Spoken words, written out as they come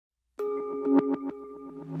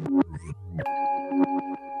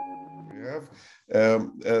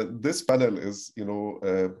This panel is,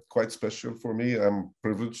 quite special for me. I'm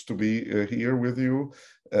privileged to be here with you.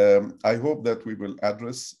 I hope that we will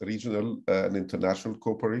address regional and international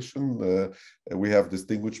cooperation. We have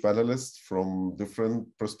distinguished panelists from different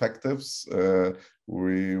perspectives.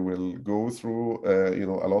 We will go through,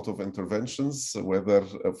 a lot of interventions, whether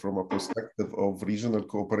from a perspective of regional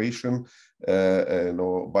cooperation,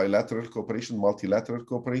 bilateral cooperation, multilateral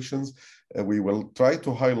cooperations. We will try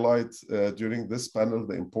to highlight during this panel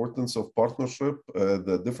the importance of partnership,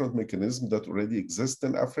 the different mechanisms that already exist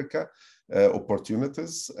in Africa,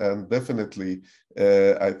 opportunities, and definitely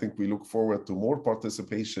I think we look forward to more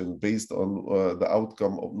participation based on the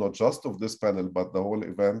outcome of not just of this panel, but the whole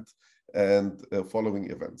event and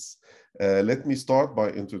following events. Let me start by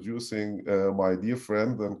introducing my dear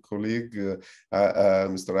friend and colleague,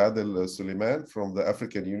 Mr. Adil Suleiman from the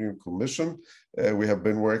African Union Commission. We have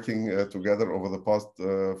been working together over the past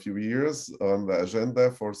few years on the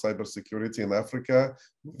agenda for cybersecurity in Africa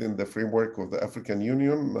within the framework of the African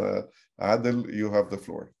Union. Adil, you have the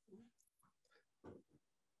floor.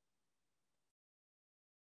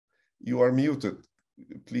 You are muted.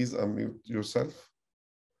 Please unmute yourself.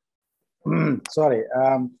 Sorry.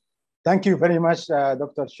 Thank you very much,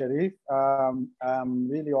 Dr. Sherif. I'm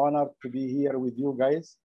really honored to be here with you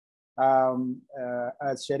guys.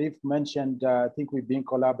 As Sherif mentioned, I think we've been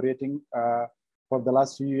collaborating for the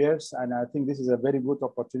last few years, and I think this is a very good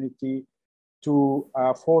opportunity to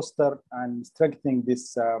foster and strengthen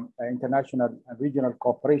this international and regional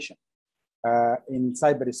cooperation in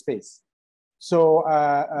cyberspace. So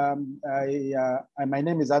my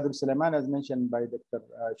name is Adil Suleiman, as mentioned by Dr.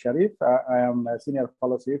 Sherif. I am a senior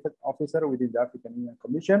policy officer within the African Union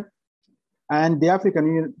Commission. And the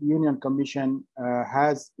African Union Commission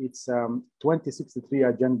has its 2063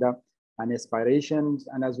 agenda and aspirations,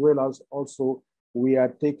 and as well as also we are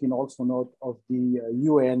taking also note of the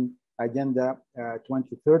UN Agenda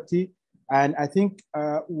 2030. And I think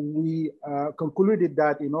we concluded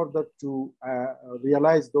that in order to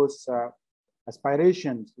realize those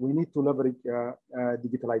aspirations, we need to leverage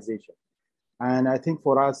digitalization. And I think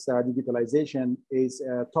for us, digitalization is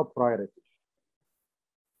a top priority.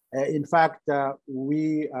 In fact,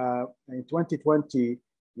 we in 2020,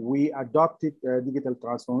 we adopted a digital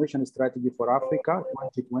transformation strategy for Africa,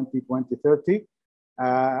 2020-2030.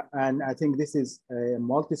 And I think this is a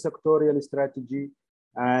multi-sectorial strategy.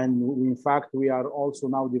 And in fact, we are also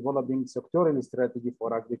now developing sectorial strategy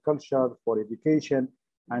for agriculture, for education,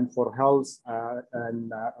 and for health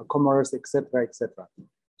and commerce, et cetera, et cetera.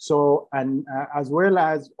 So, and as well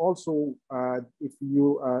as also, if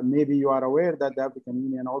you, maybe you are aware that the African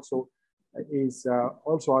Union also is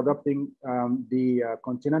also adopting the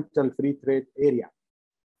Continental Free Trade Area.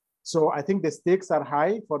 So I think the stakes are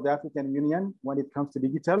high for the African Union when it comes to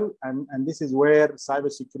digital, and this is where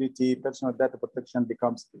cybersecurity, personal data protection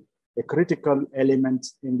becomes a critical element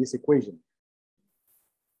in this equation.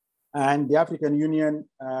 And the African Union,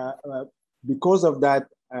 because of that,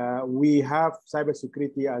 we have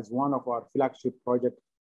cybersecurity as one of our flagship projects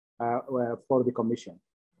for the Commission.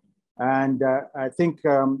 And I think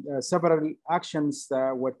several actions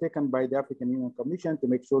were taken by the African Union Commission to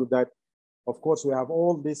make sure that, of course, we have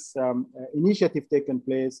all this initiative taken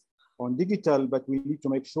place on digital, but we need to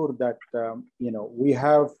make sure that we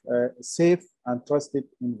have a safe and trusted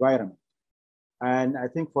environment. And I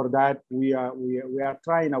think for that, we are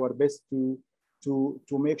trying our best to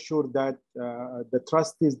make sure that the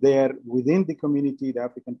trust is there within the community, the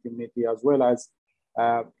African community, as well as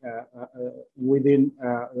within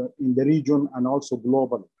in the region and also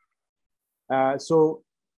globally. So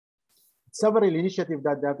several initiatives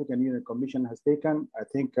that the African Union Commission has taken. I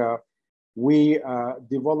think we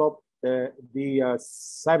developed the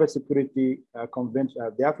cybersecurity convention,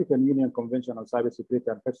 the African Union Convention on Cybersecurity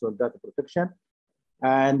and Personal Data Protection.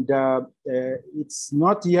 And it's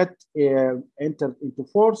not yet entered into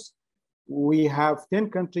force. We have 10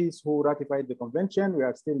 countries who ratified the convention. We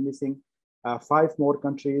are still missing 5 more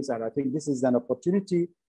countries. And I think this is an opportunity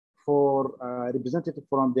for representatives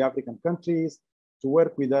from the African countries to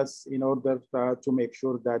work with us in order to make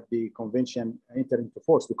sure that the convention enter into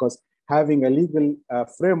force, because having a legal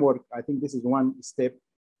framework, I think this is one step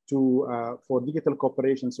to for digital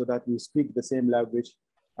cooperation so that we speak the same language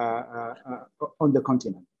on the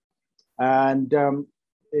continent. And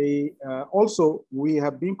also we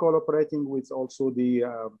have been cooperating with also the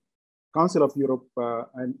Council of Europe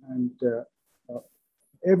and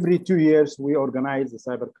every 2 years we organize the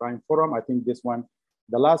Cybercrime Forum. I think this one,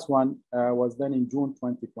 the last one was done in June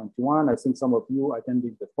 2021. I think some of you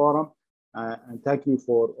attended the forum, and thank you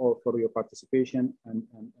for your participation and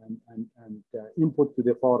input to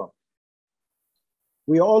the forum.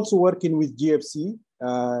 We are also working with GFC,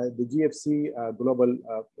 the GFC Global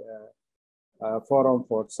Forum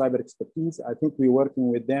for Cyber Expertise. I think we're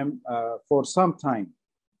working with them for some time.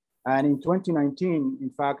 And in 2019, in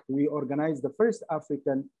fact, we organized the first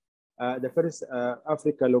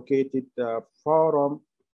Africa-located forum,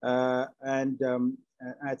 and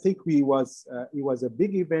I think it was a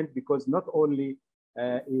big event because not only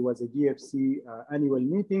it was a GFC annual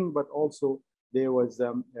meeting, but also there was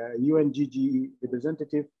UNGGE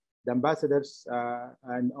representative, the ambassadors,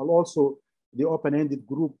 and also the open-ended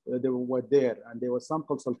group they were there, and there was some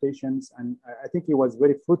consultations, and I think it was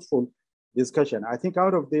very fruitful discussion. I think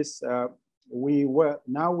out of this, we are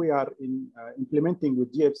implementing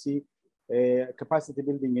with GFC a capacity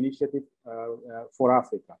building initiative for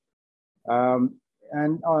Africa.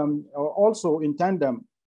 Also in tandem,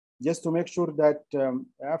 just to make sure that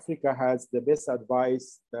Africa has the best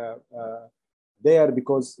advice there,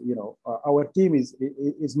 because our team is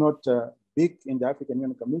not big in the African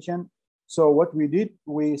Union Commission. So what we did,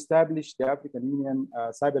 we established the African Union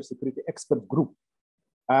Cybersecurity Expert Group.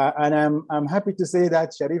 And I'm happy to say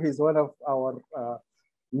that Sherif is one of our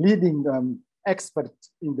leading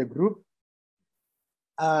experts in the group.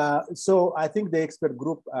 So I think the expert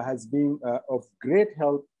group has been of great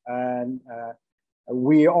help. And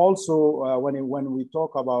we also, when we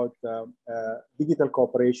talk about digital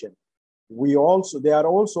cooperation, they are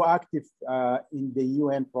also active in the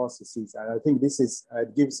UN processes. And I think this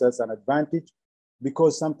gives us an advantage,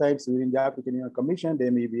 because sometimes within the African Union Commission,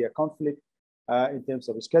 there may be a conflict in terms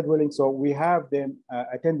of scheduling. So we have them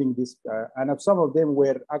attending this, and some of them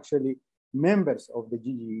were actually members of the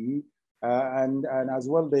GGE, and as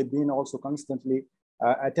well, they've been also constantly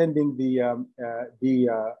attending the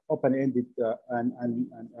open-ended and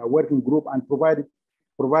working group, and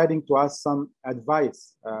providing to us some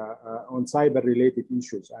advice on cyber-related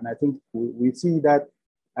issues. And I think we see that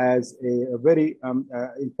as a very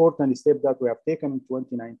important step that we have taken in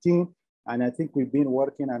 2019. And I think we've been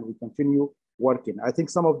working and we continue working. I think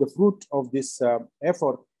some of the fruit of this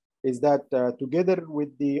effort is that together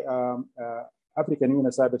with the African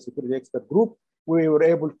Union Cybersecurity Expert Group, we were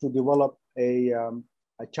able to develop a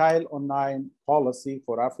child online policy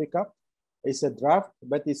for Africa. It's a draft,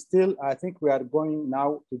 but it's still, I think we are going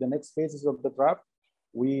now to the next phases of the draft.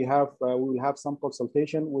 We will have some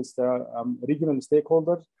consultation with regional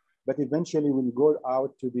stakeholders, but eventually we'll go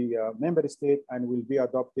out to the member state and will be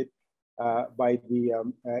adopted by the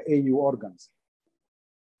AU organs.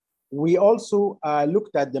 We also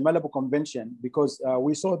looked at the Malabo Convention, because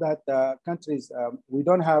we saw that countries, we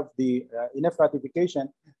don't have the enough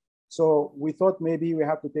ratification. So we thought maybe we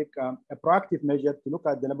have to take a proactive measure to look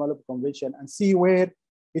at the Malabo Convention and see where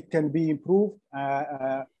it can be improved.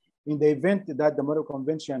 In the event that the Malabo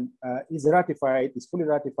Convention is fully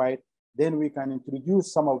ratified, then we can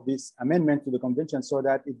introduce some of this amendment to the convention so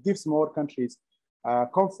that it gives more countries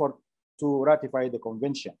comfort to ratify the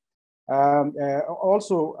convention.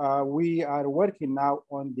 Also, we are working now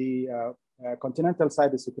on the continental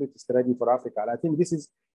cybersecurity strategy for Africa. And I think this is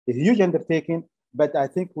a huge undertaking, but I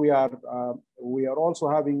think we are also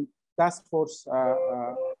having task force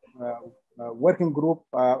working group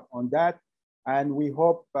on that. And we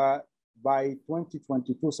hope by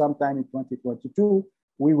 2022, sometime in 2022,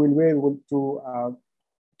 we will be able to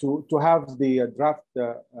have the draft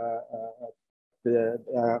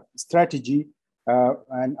strategy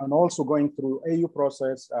and also going through AU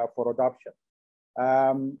process for adoption.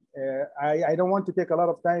 I don't want to take a lot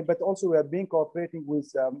of time, but also we have been cooperating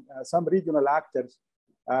with some regional actors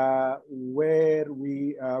where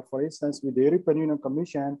we, for instance, with the European Union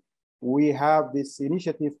Commission, we have this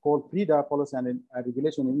initiative called PRIDA, Policy and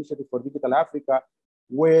Regulation Initiative for Digital Africa,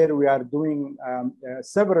 where we are doing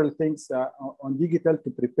several things on digital to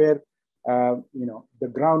prepare the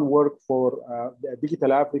groundwork for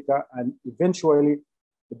Digital Africa and eventually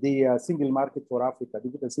the single market for Africa,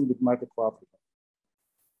 digital single market for Africa.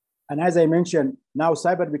 And as I mentioned, now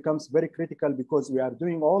cyber becomes very critical because we are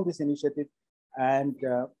doing all this initiative, and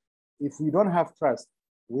if we don't have trust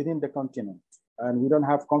within the continent and we don't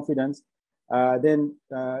have confidence, then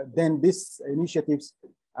these initiatives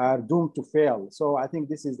are doomed to fail. So I think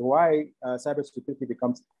this is why cybersecurity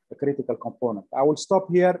becomes a critical component. I will stop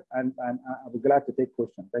here, and I'll be glad to take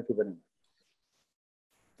questions. Thank you very much.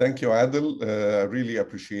 Thank you, Adil. I really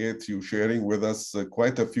appreciate you sharing with us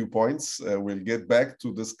quite a few points. We'll get back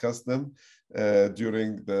to discuss them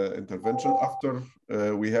during the intervention. After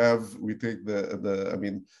we take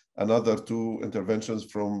another two interventions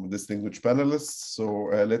from distinguished panelists. So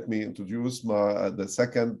let me introduce the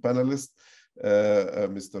second panelist,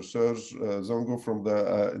 Mr. Serge Zongo from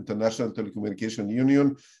the International Telecommunication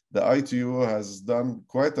Union. The ITU has done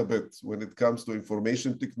quite a bit when it comes to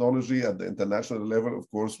information technology at the international level.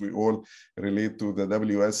 Of course, we all relate to the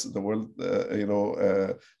WS, the World,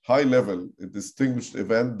 high-level distinguished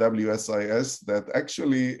event, WSIS, that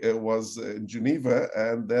actually was in Geneva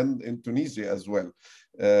and then in Tunisia as well.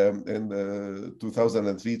 In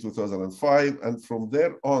 2003, 2005, and from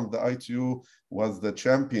there on, the ITU was the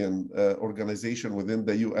champion organization within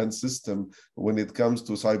the UN system when it comes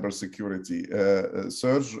to cybersecurity.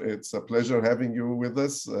 Serge, it's a pleasure having you with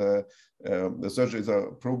us. Serge is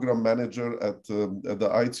a program manager at the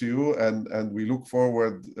ITU, and we look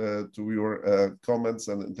forward to your comments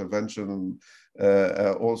and intervention, and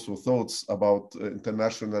also thoughts about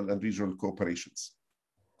international and regional cooperations.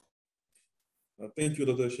 Thank you,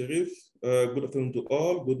 Dr. Sherif. Good afternoon to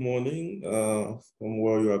all. Good morning from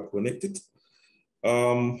where you are connected.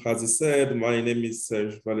 As I said, my name is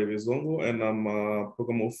Serge Zongo, and I'm a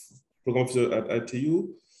program officer at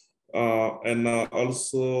ITU, and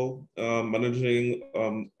also managing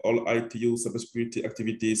all ITU cybersecurity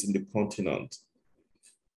activities in the continent.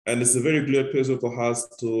 And it's a very great pleasure for us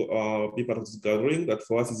to be part of this gathering. That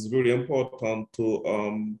for us is very important to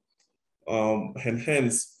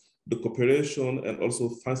enhance the cooperation and also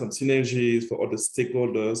find some synergies for all the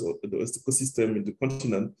stakeholders or the ecosystem in the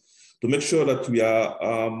continent to make sure that we are,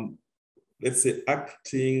 let's say,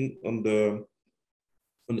 acting on the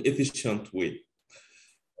efficient way.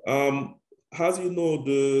 As you know,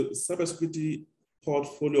 the cybersecurity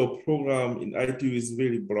portfolio program in ITU is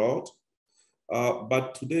very broad,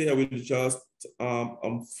 but today I will just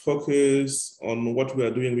focus on what we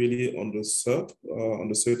are doing really on the CERT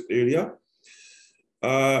area.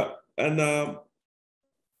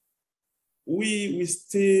 We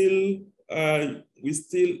still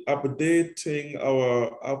updating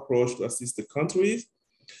our approach to assist the countries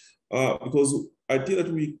because I think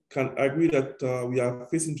that we can agree that we are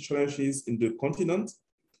facing challenges in the continent.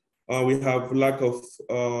 We have lack of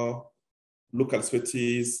local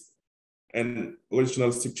expertise and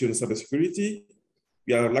original structure in cybersecurity.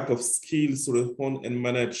 We have lack of skills to respond and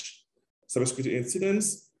manage cybersecurity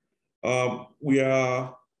incidents. We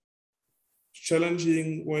are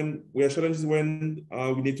challenging when we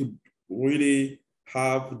need to really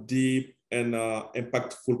have deep and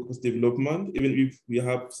impactful development, even if we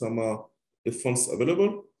have some the funds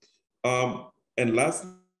available. And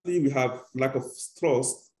lastly, we have lack of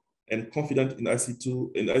trust and confidence in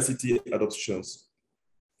ICT adoptions.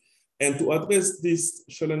 And to address these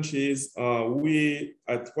challenges, we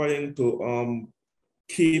are trying to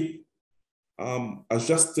keep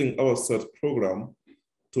adjusting our CERT program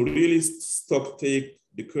to really take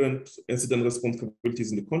the current incident response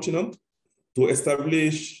capabilities in the continent, to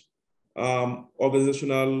establish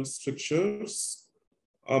organizational structures,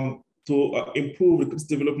 to improve the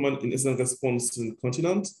development in incident response in the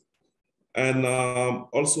continent, and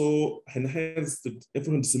also enhance the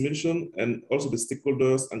information dissemination and also the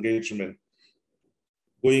stakeholders' engagement,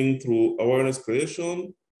 going through awareness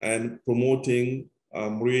creation and promoting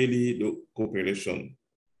really the cooperation.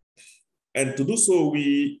 And to do so,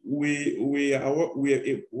 we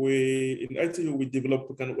in ITU, we developed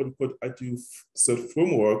a kind of what we call ITU CERT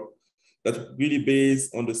framework that really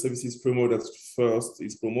based on the services framework that first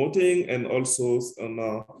is promoting and also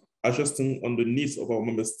on adjusting on the needs of our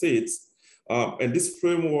member states. And this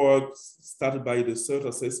framework started by the CERT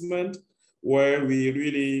assessment, where we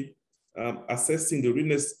really assessing the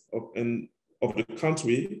readiness of the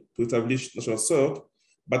country to establish national CERT,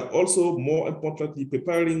 but also more importantly,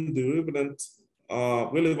 preparing the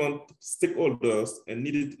relevant stakeholders and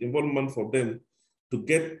needed involvement for them to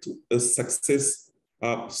get a success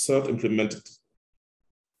CERT implemented.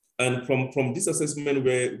 And from this assessment,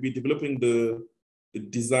 we're developing the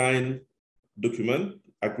design document,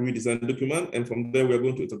 agreed design document, and from there we're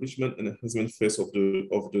going to establishment and enhancement phase of the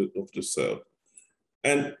CERT.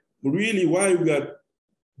 And really, why we are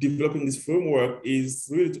developing this framework is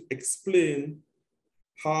really to explain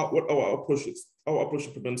what our approach is, our approach to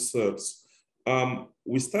implement CERTs.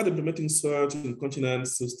 We started implementing CERT in the continent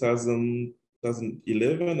since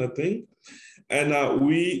 2011, I think. And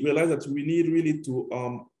we realized that we need really to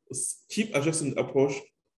keep adjusting the approach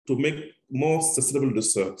to make more sustainable the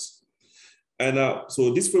CERTs. And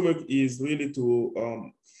so this framework is really to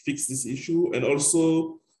fix this issue and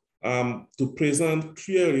also to present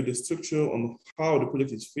clearly the structure on how the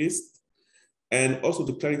project is faced, and also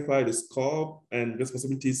to clarify the scope and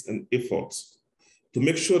responsibilities and efforts to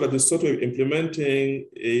make sure that the software implementing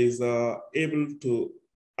is able to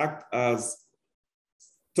act as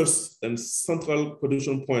first and central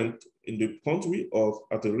coordination point in the country or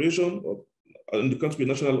at the region or in the country,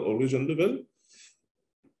 national or regional level,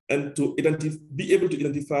 and to be able to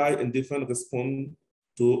identify and defend, respond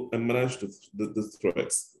to, and manage the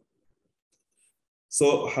threats.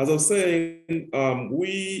 So as I was saying,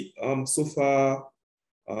 we so far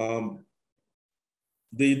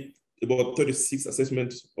did about 36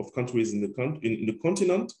 assessments of countries in the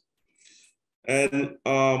continent. And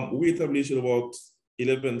we established about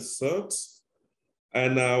 11 CERTs.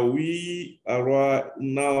 And we are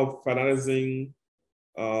now finalizing,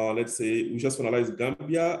 let's say, we just finalized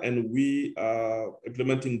Gambia, and we are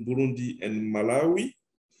implementing Burundi and Malawi.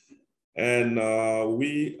 And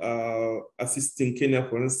we are assisting Kenya,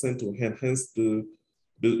 for instance, to enhance the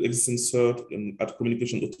existing CERT at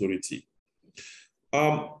Communication Authority.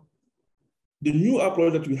 The new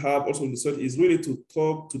approach that we have also in the CERT is really to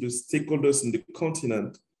talk to the stakeholders in the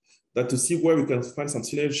continent, that to see where we can find some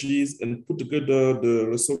synergies and put together the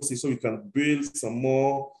resources so we can build some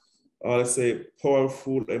more, let's say,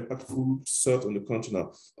 powerful, impactful CERT on the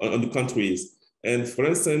continent, on the countries. And for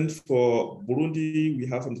instance, for Burundi, we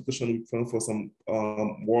have some discussion for some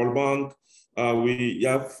World Bank. We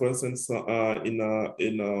have, for instance,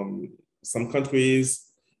 in some countries,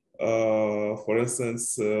 for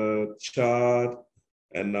instance, Chad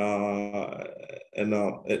and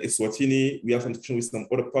Eswatini, we have some discussion with some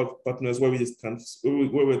other partners where we are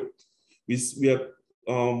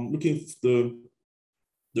looking for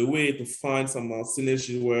the way to find some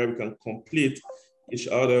synergy where we can complete each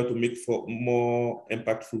other to make for more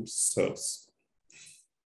impactful CERTs.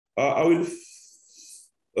 I will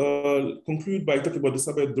conclude by talking about the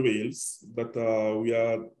cyber drills that we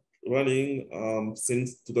are running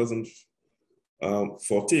since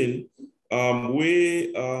 2014.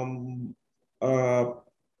 We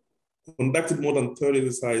conducted more than 30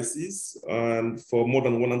 exercises and for more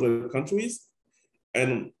than 100 countries.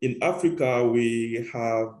 And in Africa, we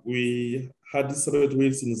had these cyber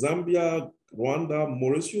drills in Zambia, Rwanda,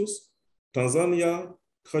 Mauritius, Tanzania,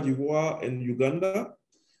 Cote d'Ivoire, and Uganda.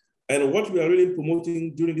 And what we are really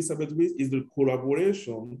promoting during this cyber drills is the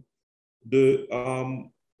collaboration, the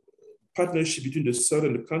partnership between the CERT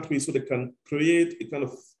and the country, so they can create a kind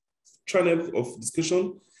of channel of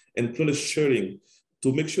discussion and knowledge sharing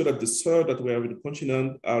to make sure that the CERT that we have in the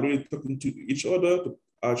continent are really talking to each other,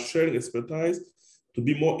 are sharing expertise to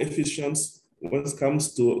be more efficient when it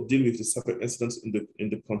comes to deal with the cyber incidents in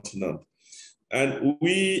the continent. And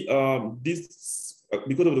we, because of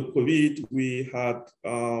the COVID, we had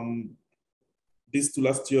this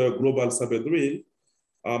last year global cyber drill.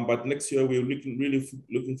 But next year, we're really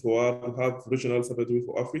looking forward to have regional cyber drill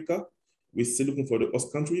for Africa. We're still looking for the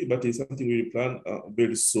host country, but it's something we plan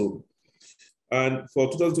very soon. And for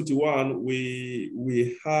 2021,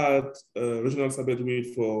 we had a regional cyber drill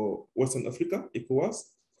for Western Africa,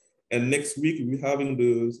 ECOWAS. And next week, we're having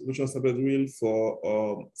the regional cyber drill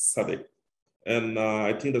for SADC. And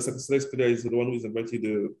I think the Secretary is the one who is inviting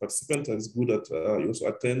the participants, and it's good that you also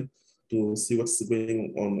attend to see what's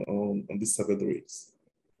going on these cyber drills.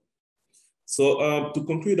 So to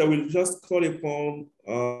conclude, I will just call upon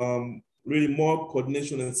really more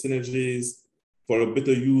coordination and synergies for a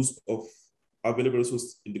better use of available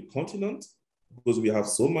resources in the continent, because we have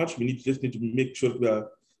so much. We just need to make sure we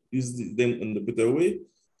are using them in a better way.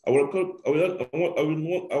 I want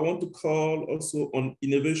to call also on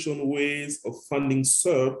innovation ways of funding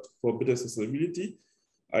CERT for better accessibility.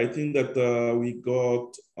 I think that we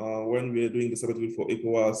got, when we were doing the cyber drill for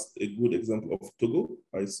ECOWAS, a good example of Togo.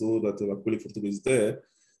 I saw that my colleague from Togo is there.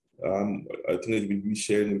 I think it will be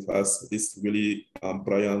sharing with us this really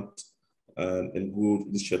brilliant and good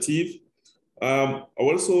initiative. I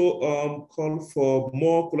also call for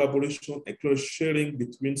more collaboration and close sharing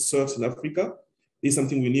between CERT in Africa. This is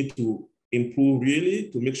something we need to improve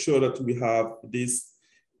really to make sure that we have this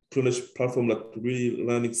knowledge platform that really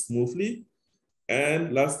running smoothly.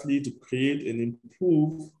 And lastly, to create and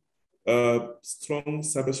improve strong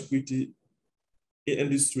cybersecurity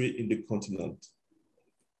industry in the continent.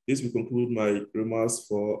 This will conclude my remarks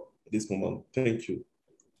for this moment. Thank you.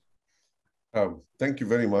 Thank you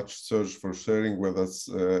very much, Serge, for sharing with us,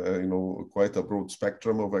 quite a broad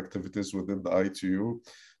spectrum of activities within the ITU.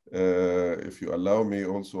 If you allow me,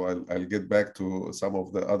 also, I'll get back to some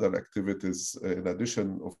of the other activities in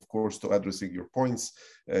addition, of course, to addressing your points.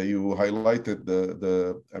 You highlighted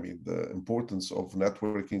the importance of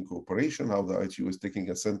networking cooperation, how the ITU is taking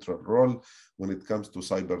a central role when it comes to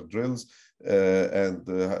cyber drills, and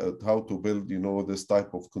how to build, this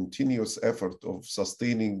type of continuous effort of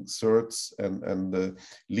sustaining CERTs and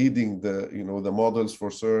leading the models for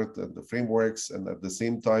CERT and the frameworks, and at the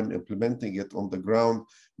same time implementing it on the ground,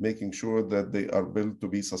 making sure that they are built to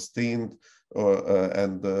be sustained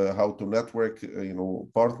and how to network,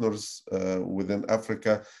 partners within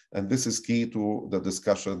Africa. And this is key to the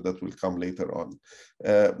discussion that will come later on.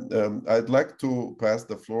 I'd like to pass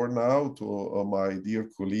the floor now to my dear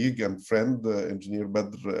colleague and friend, Engineer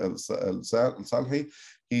Badr Salehi.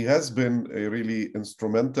 He has been really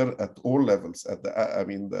instrumental at all levels, at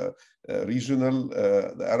the regional,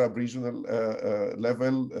 the Arab regional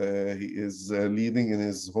level. He is leading in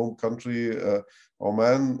his home country,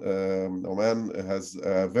 Oman. Oman has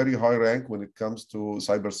a very high rank when it comes to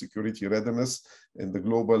cybersecurity readiness in the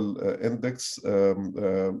global index.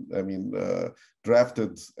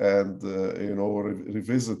 Drafted and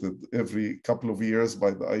revisited every couple of years by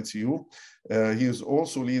the ITU. He is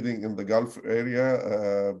also leading in the Gulf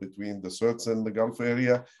area, between the CERTs and the Gulf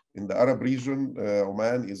area. In the Arab region,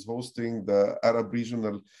 Oman is hosting the Arab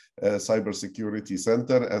Regional Cybersecurity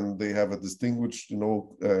Center, and they have a distinguished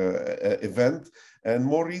event. And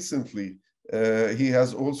more recently, he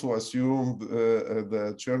has also assumed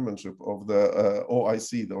the chairmanship of the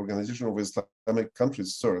OIC, the Organization of Islamic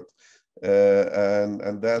Countries, CERT.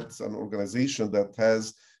 And that's an organization that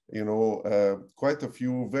has quite a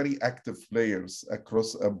few very active players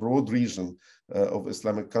across a broad region of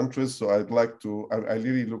Islamic countries. So I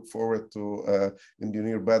really look forward to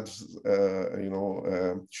Engineer Badr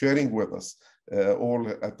sharing with us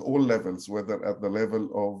at all levels, whether at the level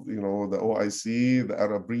of the OIC, the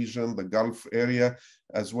Arab region, the Gulf area,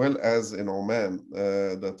 as well as in Oman,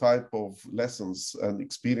 the type of lessons and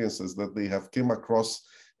experiences that they have come across,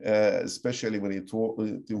 especially when it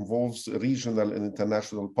involves regional and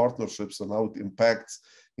international partnerships and how it impacts,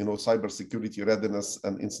 cybersecurity readiness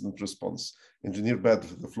and incident response. Engineer Badr,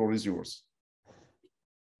 the floor is yours.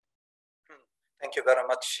 Thank you very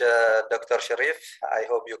much, Dr. Sherif. I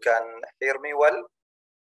hope you can hear me well.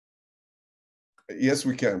 Yes,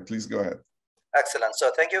 we can. Please go ahead. Excellent. So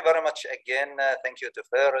thank you very much again. Thank you to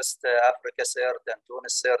first ARCC-CERT and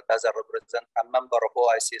Tunis CERT as a member of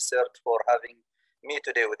OIC-CERT for having me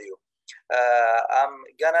today with you. I'm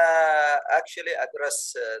gonna actually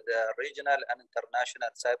address the regional and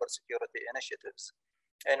international cybersecurity initiatives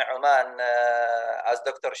in Oman. As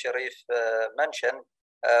Dr. Sherif mentioned,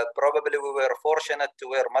 probably we were fortunate to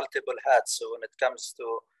wear multiple hats when it comes to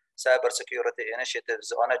cybersecurity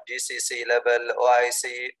initiatives on a GCC level,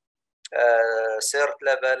 OIC, CERT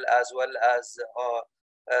level, as well as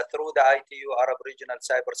through the ITU Arab Regional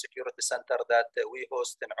Cybersecurity Center that we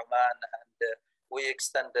host in Oman, and we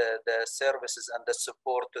extend the services and the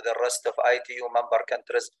support to the rest of ITU member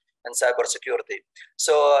countries in cybersecurity.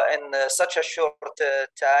 So in such a short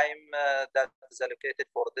time that is allocated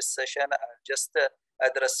for this session, I'll just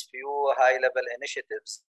address few high-level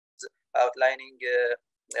initiatives outlining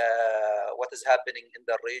what is happening in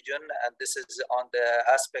the region. And this is on the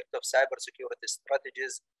aspect of cybersecurity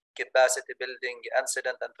strategies, capacity building,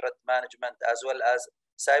 incident and threat management, as well as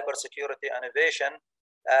cybersecurity innovation,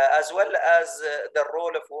 as well as the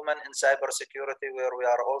role of women in cybersecurity, where we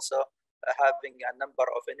are also having a number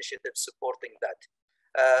of initiatives supporting that.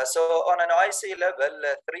 So on an OIC level,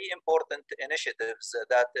 three important initiatives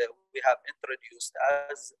that we have introduced.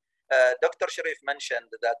 As Dr. Sherif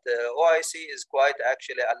mentioned, that OIC is quite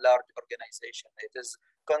actually a large organization. It is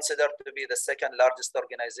considered to be the second largest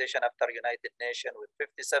organization after United Nations, with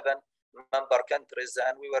 57 member countries.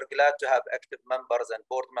 And we were glad to have active members and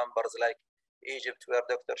board members like Egypt, where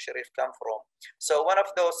Dr. Sherif come from. So one of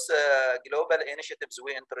those global initiatives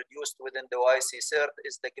we introduced within the OIC-CERT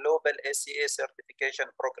is the Global ACA Certification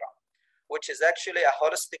Program, which is actually a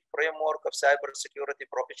holistic framework of cybersecurity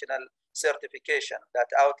professional certification that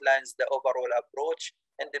outlines the overall approach,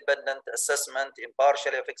 independent assessment,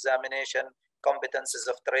 impartiality of examination, competencies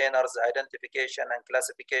of trainers, identification and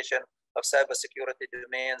classification of cybersecurity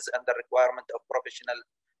domains, and the requirement of professional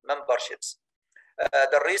memberships.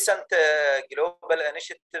 The recent global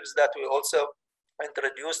initiatives that we also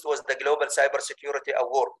introduced was the Global Cybersecurity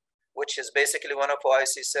Award, which is basically one of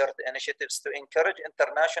OIC-CERT initiatives to encourage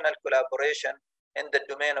international collaboration in the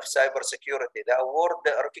domain of cybersecurity. The award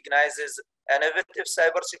recognizes innovative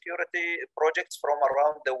cybersecurity projects from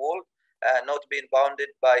around the world, not being bounded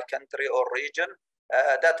by country or region,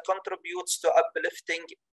 that contributes to uplifting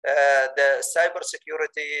the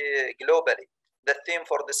cybersecurity globally. The theme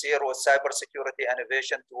for this year was cybersecurity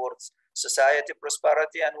innovation towards society,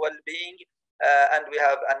 prosperity, and well-being. And we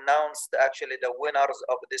have announced actually the winners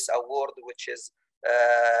of this award, which is,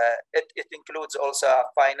 it includes also a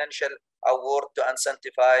financial award to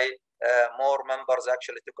incentivize more members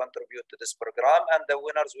actually to contribute to this program. And the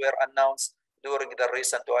winners were announced during the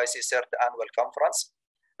recent OIC-CERT annual conference.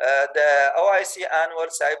 The OIC annual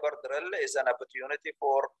cyber drill is an opportunity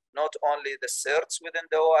for not only the CERTs within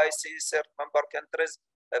the OIC-CERT member countries,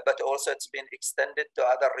 but also it's been extended to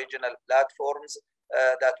other regional platforms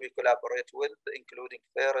that we collaborate with, including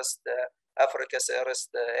FIRST, AFRICA-CERT,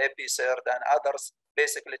 AP-CERT, and others,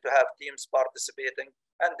 basically to have teams participating.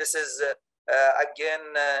 And this is, again,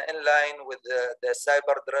 in line with the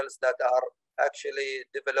cyber drills that are actually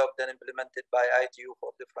developed and implemented by ITU for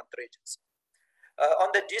different regions. On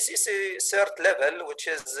the GCC CERT level, which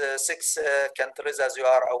is 6 countries, as you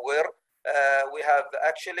are aware, we have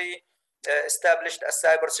actually established a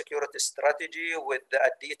cybersecurity strategy with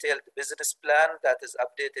a detailed business plan that is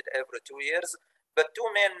updated every 2 years. But 2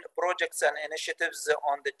 main projects and initiatives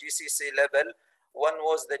on the GCC level. One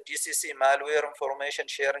was the GCC malware information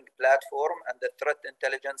sharing platform and the threat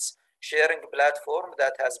intelligence sharing platform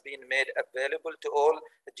that has been made available to all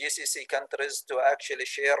GCC countries to actually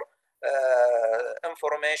share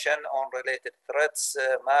information on related threats,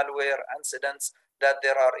 malware, incidents that they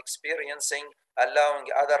are experiencing, allowing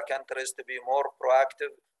other countries to be more proactive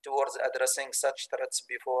towards addressing such threats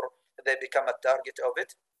before they become a target of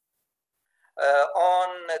it.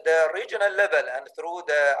 On the regional level and through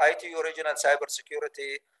the ITU Regional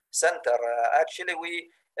Cybersecurity Center, actually we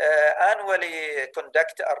annually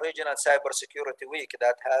conduct a regional cybersecurity week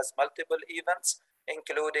that has multiple events,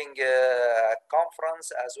 including a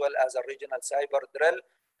conference as well as a regional cyber drill.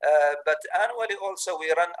 But annually also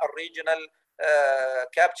we run a regional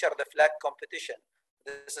capture the flag competition.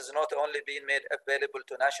 This is not only being made available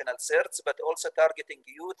to national CERTs, but also targeting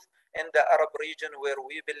youth in the Arab region, where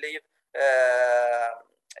we believe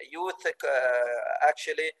youth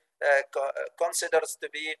actually considers to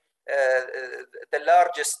be the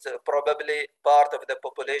largest probably part of the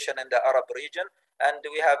population in the Arab region. And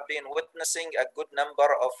we have been witnessing a good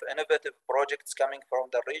number of innovative projects coming from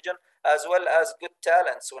the region, as well as good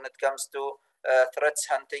talents when it comes to threats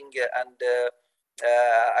hunting and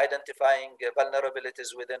identifying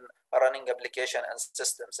vulnerabilities within running application and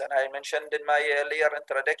systems. And I mentioned in my earlier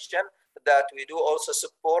introduction that we do also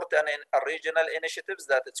support a regional initiatives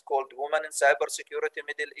that it's called Women in Cybersecurity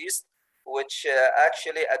Middle East, which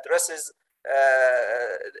actually addresses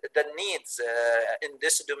the needs in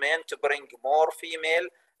this domain to bring more female.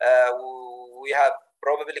 We have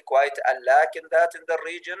probably quite a lack in that in the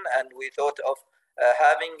region, and we thought of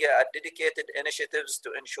having dedicated initiatives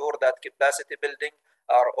to ensure that capacity building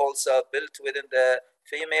are also built within the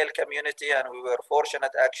female community. And we were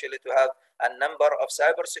fortunate actually to have a number of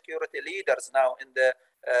cybersecurity leaders now in the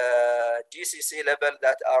GCC level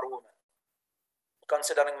that are women,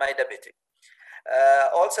 considering my deputy.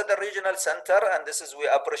 Also the regional center, and this is, we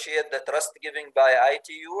appreciate the trust giving by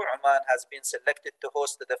ITU. Oman has been selected to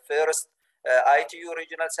host the first ITU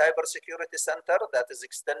Regional Cybersecurity Center that is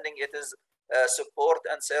extending its support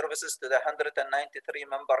and services to the 193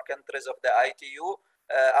 member countries of the ITU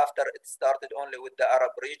after it started only with the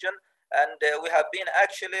Arab region. And we have been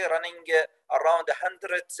actually running around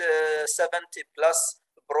 170 plus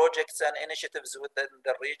projects and initiatives within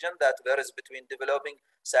the region that varies between developing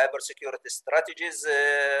cybersecurity strategies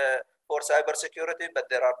for cybersecurity, but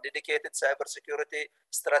there are dedicated cybersecurity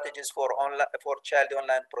strategies for child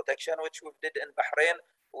online protection, which we did in Bahrain.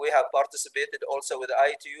 We have participated also with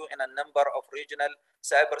ITU in a number of regional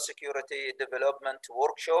cybersecurity development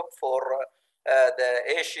workshop for the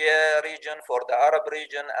Asia region, for the Arab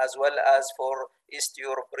region, as well as for East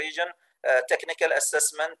Europe region. Technical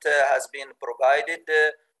assessment has been provided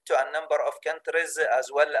to a number of countries, as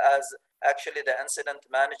well as actually the incident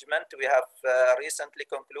management. We have recently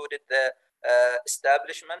concluded the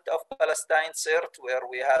establishment of Palestine CERT, where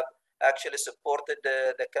we have actually supported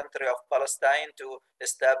the country of Palestine to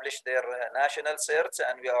establish their national CERTs,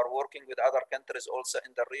 and we are working with other countries also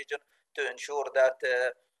in the region to ensure that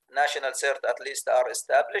national CERT at least are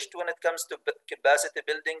established. When it comes to capacity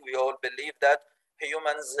building, we all believe that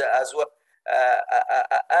humans as well,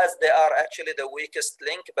 as they are actually the weakest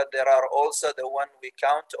link, but there are also the one we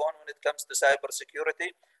count on when it comes to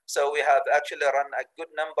cybersecurity. So we have actually run a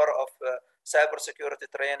good number of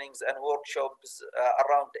cybersecurity trainings and workshops,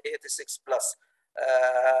 around 86 plus.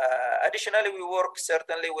 Additionally, we work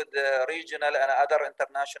certainly with the regional and other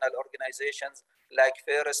international organizations like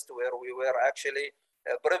FIRST, where we were actually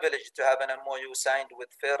privileged to have an MOU signed with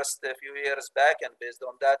FIRST a few years back, and based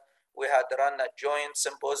on that, we had run a joint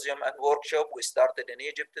symposium and workshop. We started in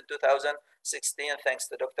Egypt in 2016, thanks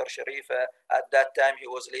to Dr. Sherif. At that time, he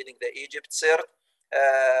was leading the Egypt CERT.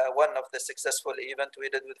 One of the successful events we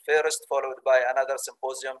did with FIRST, followed by another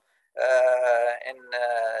symposium in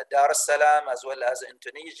Dar es Salaam, as well as in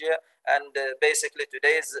Tunisia. And basically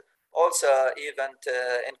today's also event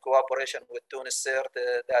in cooperation with Tunis CERT,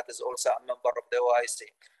 that is also a member of the OIC.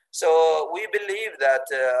 So we believe that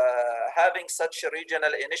having such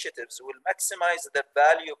regional initiatives will maximize the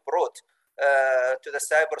value brought to the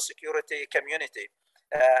cybersecurity community.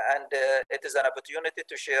 And it is an opportunity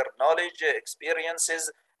to share knowledge,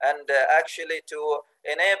 experiences, and actually to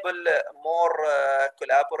enable more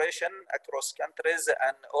collaboration across countries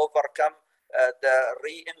and overcome the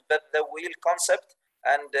reinvent the wheel concept.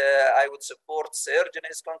 And I would support Serge in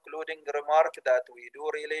his concluding remark that we do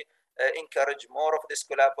really encourage more of this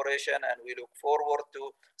collaboration, and we look forward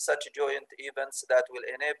to such joint events that will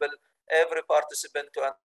enable every participant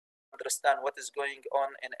to understand what is going on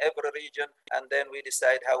in every region, and then we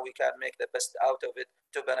decide how we can make the best out of it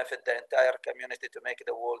to benefit the entire community, to make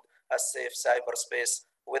the world a safe cyberspace.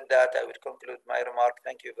 With that, I will conclude my remark.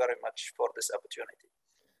 Thank you very much for this opportunity.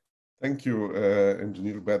 Thank you,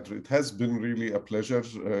 Engineer Badr. It has been really a pleasure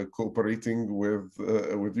cooperating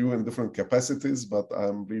with you in different capacities, but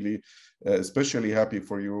I'm really especially happy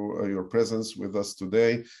for your presence with us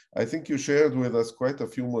today. I think you shared with us quite a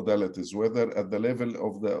few modalities, whether at the level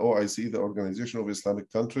of the OIC, the Organization of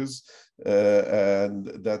Islamic Countries, and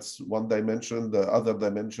that's one dimension. The other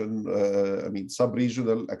dimension, I mean,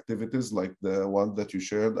 sub-regional activities like the one that you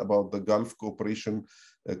shared about the Gulf cooperation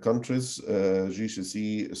countries,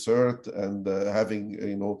 GCC, CERT, and having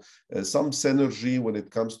some synergy when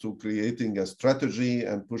it comes to creating a strategy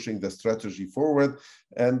and pushing the strategy forward.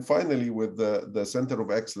 And finally, with the Center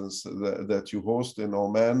of Excellence that you host in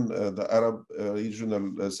Oman, the Arab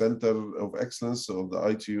Regional Center of Excellence of the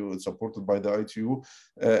ITU, supported by the ITU,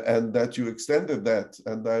 and that you extended that.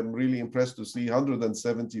 And I'm really impressed to see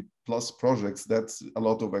 170 plus projects. That's a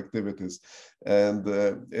lot of activities. And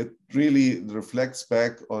it really reflects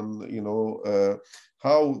back on,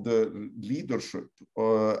 how the leadership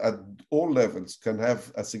at all levels can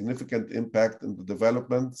have a significant impact in the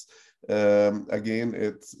developments. Again,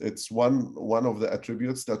 it's one of the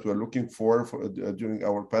attributes that we're looking for during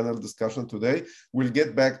our panel discussion today. We'll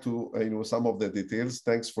get back to some of the details.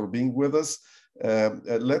 Thanks for being with us.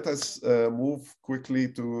 Let us move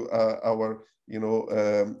quickly to our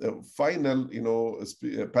final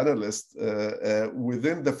panelist.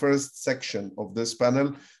 Within the first section of this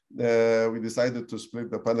panel, we decided to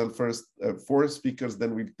split the panel first, 4 speakers,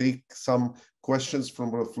 then we take some questions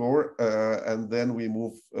from the floor, and then we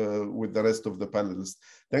move with the rest of the panelists.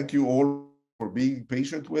 Thank you all for being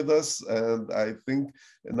patient with us. And I think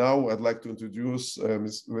now I'd like to introduce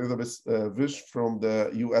Ms. Elizabeth Vish from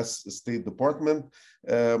the US State Department.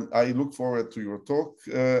 I look forward to your talk,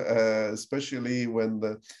 especially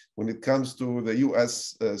when it comes to the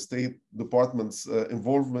US State Department's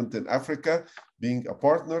involvement in Africa, being a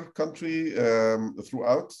partner country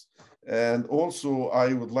throughout. And also,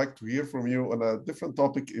 I would like to hear from you on a different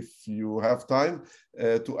topic, if you have time,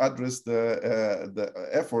 to address the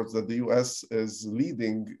efforts that the US is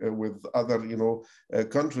leading with other,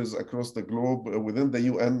 countries across the globe within the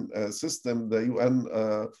UN system, the UN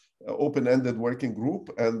open-ended working group,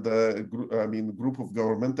 and group of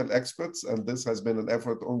governmental experts. And this has been an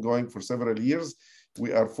effort ongoing for several years.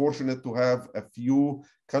 We are fortunate to have a few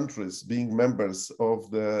countries being members of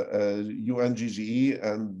the UNGGE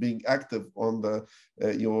and being active on the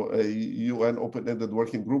UN open-ended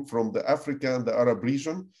working group from the Africa and the Arab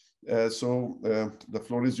region. So the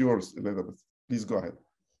floor is yours, Elizabeth. Please go ahead.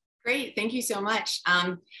 Great, thank you so much.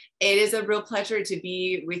 It is a real pleasure to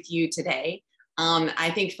be with you today.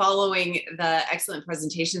 I think following the excellent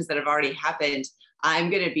presentations that have already happened,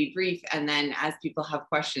 I'm going to be brief, and then as people have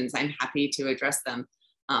questions, I'm happy to address them.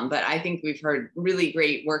 But I think we've heard really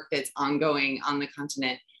great work that's ongoing on the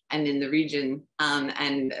continent and in the region,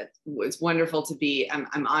 and it's wonderful to be,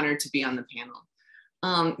 I'm honored to be on the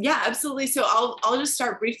panel. Yeah, absolutely. So I'll just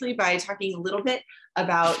start briefly by talking a little bit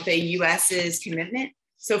about the US's commitment.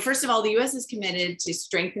 So first of all, the US is committed to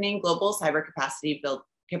strengthening global cyber capacity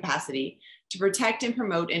to protect and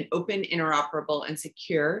promote an open, interoperable, and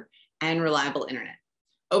secure and reliable internet.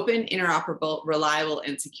 Open, interoperable, reliable,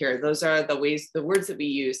 and secure. Those are the words that we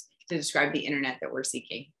use to describe the internet that we're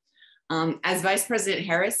seeking. As Vice President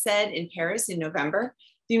Harris said in Paris in November,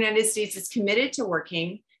 the United States is committed to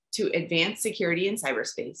working to advance security in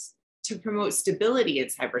cyberspace, to promote stability in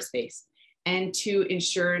cyberspace, and to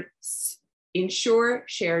ensure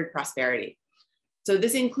shared prosperity. So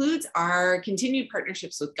this includes our continued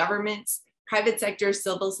partnerships with governments, private sector,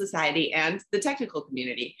 civil society, and the technical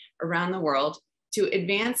community around the world to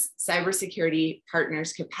advance cybersecurity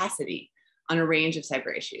partners' capacity on a range of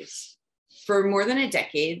cyber issues. For more than a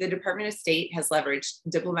decade, the Department of State has leveraged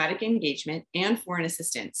diplomatic engagement and foreign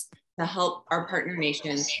assistance to help our partner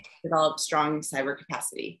nations develop strong cyber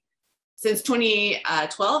capacity. Since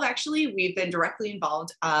 2012, actually, we've been directly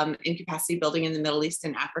involved in capacity building in the Middle East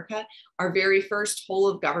and Africa. Our very first whole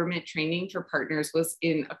of government training for partners was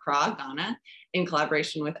in Accra, Ghana, in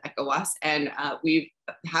collaboration with ECOWAS, and we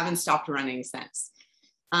haven't stopped running since.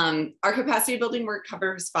 Our capacity building work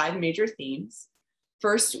covers 5 major themes.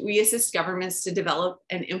 First, we assist governments to develop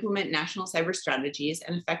and implement national cyber strategies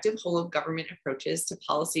and effective whole of government approaches to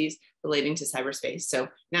policies relating to cyberspace, so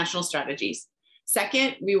national strategies.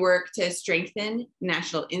 Second, we work to strengthen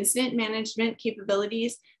national incident management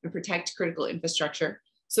capabilities and protect critical infrastructure.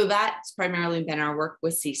 So that's primarily been our work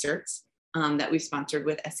with CERTs that we've sponsored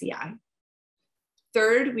with SEI.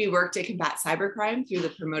 Third, we work to combat cybercrime through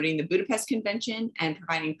promoting the Budapest Convention and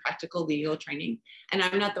providing practical legal training. And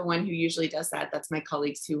I'm not the one who usually does that. That's my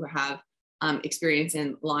colleagues who have experience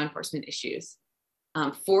in law enforcement issues.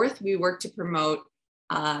 Fourth, we work to promote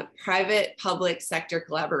private-public sector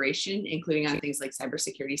collaboration, including on things like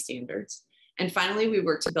cybersecurity standards. And finally, we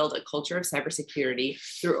work to build a culture of cybersecurity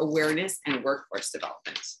through awareness and workforce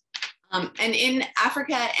development. And in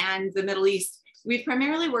Africa and the Middle East, we've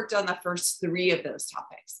primarily worked on the first 3 of those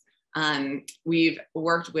topics. We've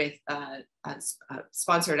worked with,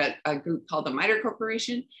 sponsored a group called the MITRE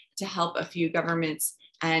Corporation to help a few governments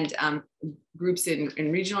and groups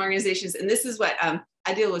in regional organizations. And this is what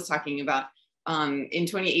Adil was talking about. In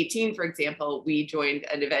 2018, for example, we joined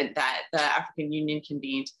an event that the African Union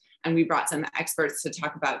convened, and we brought some experts to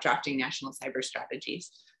talk about drafting national cyber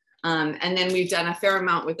strategies. And then we've done a fair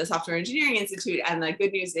amount with the Software Engineering Institute, and the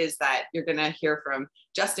good news is that you're going to hear from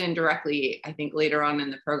Justin directly, I think, later on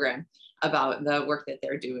in the program about the work that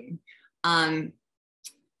they're doing.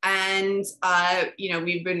 You know,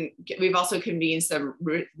 we've also convened some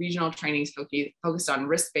regional trainings focused on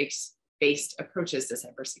risk-based approaches to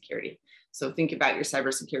cybersecurity. So think about your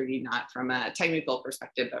cybersecurity not from a technical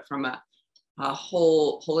perspective, but from a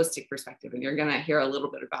holistic perspective. And you're going to hear a little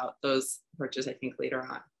bit about those approaches, I think, later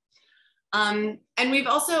on. And we've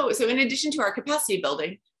also, so in addition to our capacity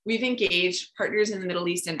building, we've engaged partners in the Middle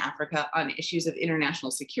East and Africa on issues of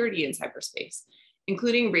international security in cyberspace,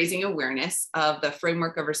 including raising awareness of the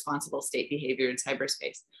framework of responsible state behavior in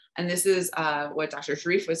cyberspace. And this is what Dr.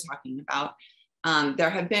 Sherif was talking about. There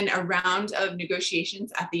have been a round of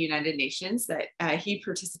negotiations at the United Nations that he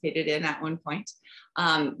participated in at one point.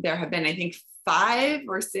 There have been, I think, 5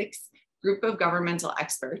 or 6 group of governmental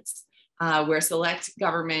experts where select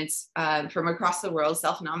governments from across the world,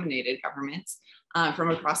 self-nominated governments from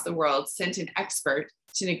across the world, sent an expert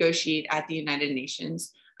to negotiate at the United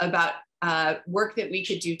Nations about work that we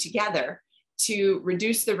could do together to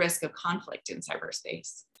reduce the risk of conflict in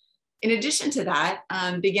cyberspace. In addition to that,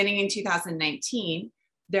 beginning in 2019,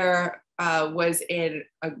 there was an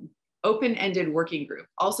open-ended working group,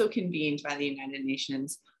 also convened by the United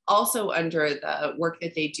Nations, also under the work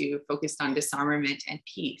that they do focused on disarmament and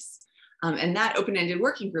peace. And that open-ended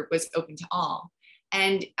working group was open to all.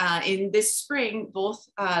 And in this spring, both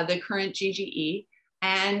the current GGE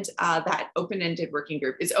and that open-ended working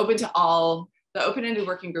group is open to all, the open-ended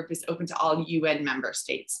working group is open to all UN member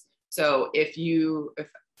states. So if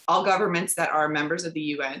all governments that are members of the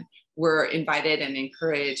UN were invited and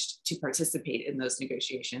encouraged to participate in those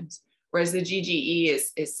negotiations, whereas the GGE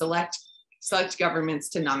is select governments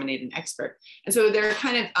to nominate an expert. And so they're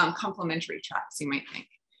kind of complementary tracks, you might think.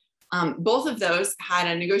 Both of those had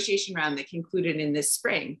a negotiation round that concluded in this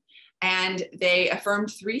spring, and they affirmed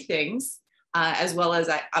 3 things, as well as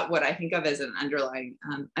what I think of as an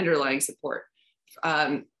underlying support.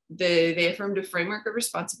 They affirmed a framework of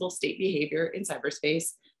responsible state behavior in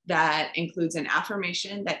cyberspace that includes an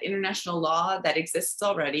affirmation that international law that exists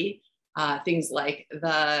already, things like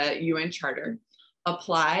the UN Charter,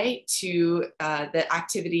 apply to the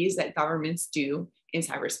activities that governments do in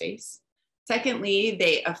cyberspace. Secondly,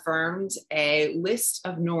 they affirmed a list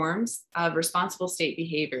of norms of responsible state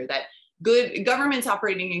behavior that good governments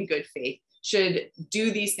operating in good faith should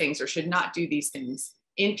do these things or should not do these things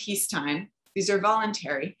in peacetime. These are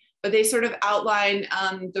voluntary, but they sort of outline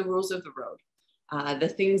the rules of the road, the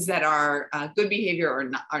things that are good behavior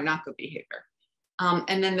or are not good behavior.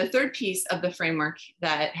 And then the third piece of the framework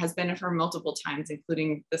that has been affirmed multiple times,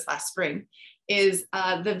 including this last spring, is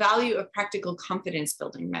the value of practical confidence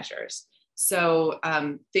building measures. So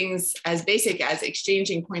things as basic as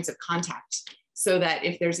exchanging points of contact, so that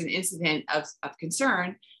if there's an incident of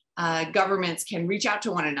concern, governments can reach out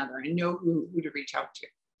to one another and know who to reach out to.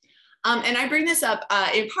 And I bring this up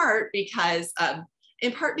in part because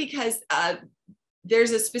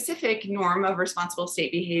there's a specific norm of responsible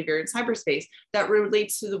state behavior in cyberspace that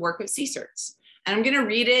relates to the work of CERTs. And I'm going to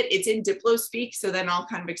read it. It's in Diplo speak, so then I'll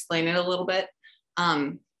kind of explain it a little bit.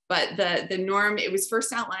 But the norm, it was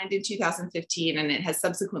first outlined in 2015, and it has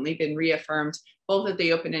subsequently been reaffirmed both at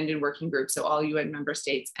the open-ended working group, so all UN member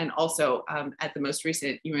states, and also at the most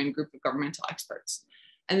recent UN group of governmental experts.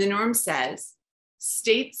 And the norm says,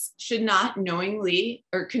 states should not knowingly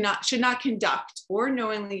or should not conduct or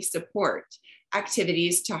knowingly support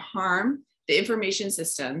activities to harm the information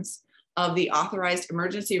systems of the authorized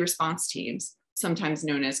emergency response teams, sometimes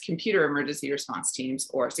known as computer emergency response teams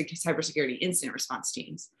or cybersecurity incident response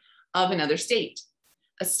teams of another state.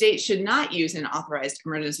 A state should not use an authorized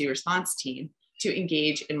emergency response team to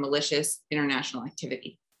engage in malicious international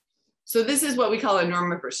activity. So this is what we call a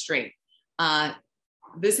norm of restraint.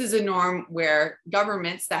 This is a norm where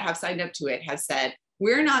governments that have signed up to it have said,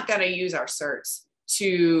 we're not going to use our CERTs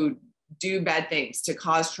to do bad things, to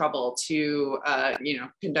cause trouble, to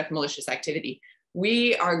conduct malicious activity.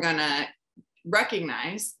 We are going to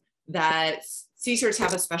recognize that CSIRTs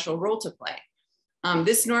have a special role to play.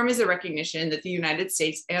 This norm is a recognition that the United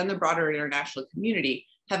States and the broader international community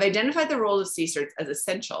have identified the role of CSIRTs as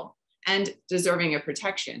essential and deserving of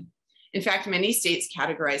protection. In fact, many states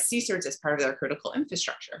categorize CSIRTs as part of their critical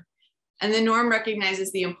infrastructure. And the norm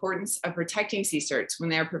recognizes the importance of protecting CSIRTs when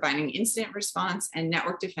they are providing incident response and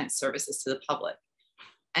network defense services to the public.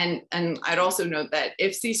 And I'd also note that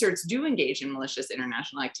if CSIRTs do engage in malicious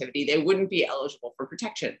international activity, they wouldn't be eligible for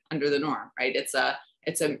protection under the norm, right? It's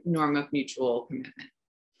a norm of mutual commitment.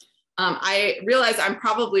 I realize I'm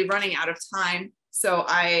probably running out of time, so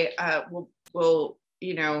I will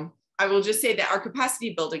just say that our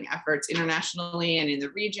capacity building efforts internationally and in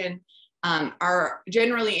the region are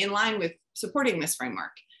generally in line with supporting this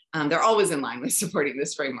framework. They're always in line with supporting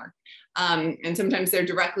this framework. And sometimes they're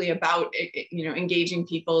directly about engaging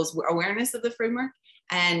people's awareness of the framework.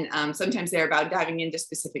 And sometimes they're about diving into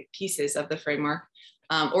specific pieces of the framework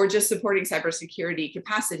or just supporting cybersecurity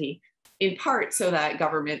capacity in part so that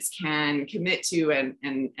governments can commit to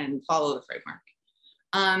and follow the framework.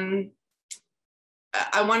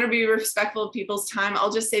 I want to be respectful of people's time.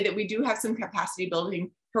 I'll just say that we do have some capacity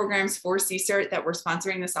building programs for CSIRT that we're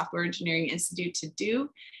sponsoring the Software Engineering Institute to do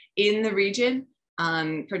in the region,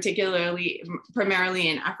 primarily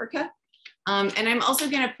in Africa. And I'm also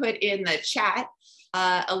going to put in the chat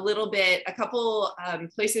a couple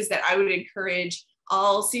places that I would encourage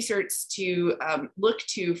all CSIRTs to look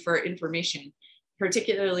to for information,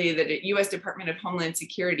 particularly the US Department of Homeland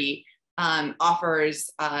Security offers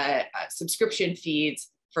subscription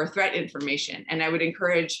feeds for threat information. And I would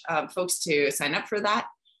encourage folks to sign up for that.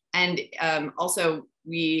 And also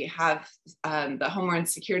we have the Homeland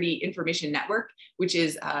Security Information Network, which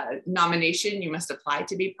is a nomination you must apply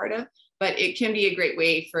to be part of, but it can be a great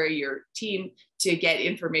way for your team to get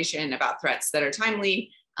information about threats that are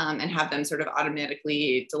timely and have them sort of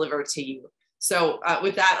automatically delivered to you. So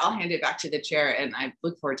with that, I'll hand it back to the chair and I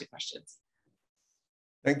look forward to questions.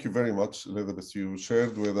 Thank you very much, Elizabeth. You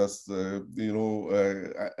shared with us, a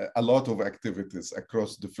lot of activities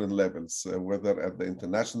across different levels, whether at the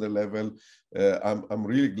international level. I'm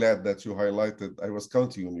really glad that you highlighted, I was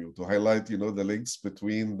counting on you to highlight, the links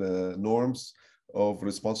between the norms of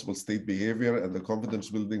responsible state behavior and the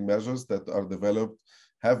confidence building measures that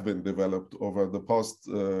have been developed over the past,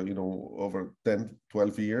 over 10,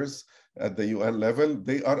 12 years at the UN level.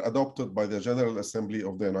 They are adopted by the General Assembly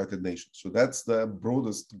of the United Nations. So that's the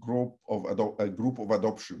broadest group of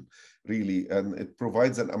adoption, really, and it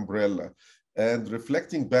provides an umbrella. And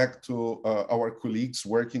reflecting back to our colleagues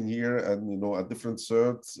working here and, at different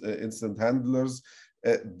CERT incident handlers,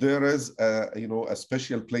 there is a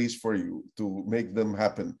special place for you to make them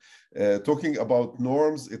happen. Talking about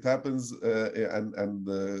norms, it happens,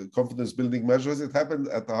 and confidence building measures, it happens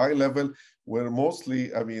at a high level where mostly,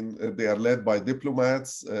 they are led by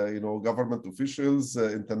diplomats, government officials,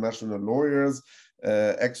 international lawyers,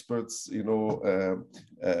 experts,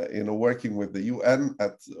 working with the UN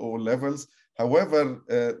at all levels. However,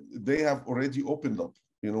 they have already opened up,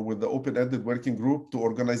 with the open-ended working group to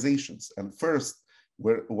organizations. And first,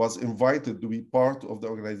 was invited to be part of the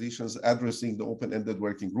organizations addressing the open-ended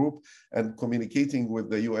working group and communicating with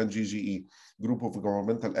the UNGGE group of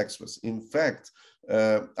governmental experts. In fact,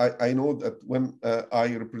 I know that when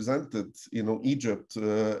I represented, Egypt,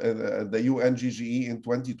 the UNGGE in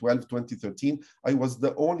 2012, 2013, I was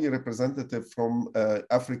the only representative from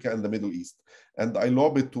Africa and the Middle East. And I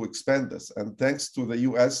lobbied to expand this. And thanks to the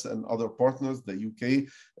US and other partners, the UK,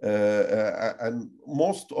 and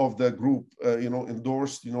most of the group,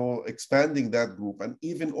 endorsed, expanding that group and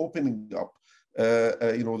even opening up,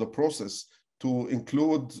 the process to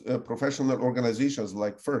include professional organizations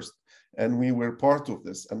like FIRST. and we were part of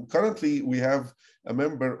this. And currently we have a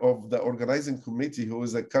member of the organizing committee who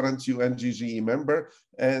is a current UNGGE member,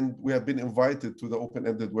 and we have been invited to the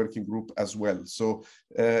open-ended working group as well. So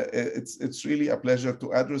it's really a pleasure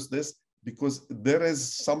to address this, because there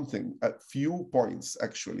is something, a few points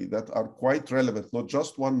actually, that are quite relevant, not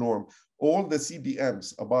just one norm. All the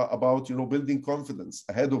CBMs about building confidence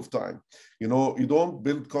ahead of time. You don't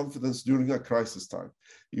build confidence during a crisis time.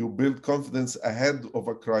 You build confidence ahead of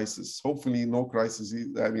a crisis. Hopefully no crisis.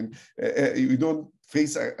 I mean, you don't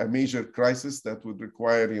face a major crisis that would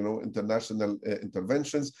require international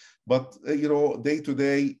interventions, but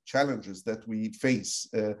day-to-day challenges that we face.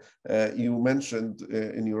 You mentioned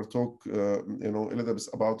in your talk, Elizabeth,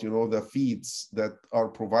 about the feeds that are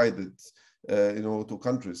provided to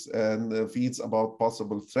countries, and feeds about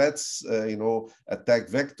possible threats, attack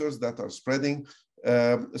vectors that are spreading.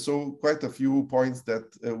 So quite a few points that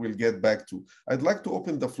we'll get back to. I'd like to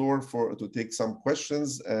open the floor to take some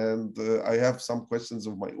questions, and I have some questions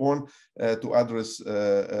of my own to address,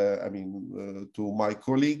 to my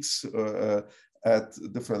colleagues at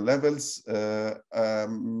different levels.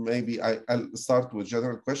 Maybe I'll start with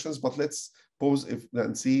general questions, but let's pause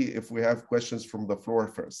and see if we have questions from the floor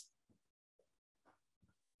first.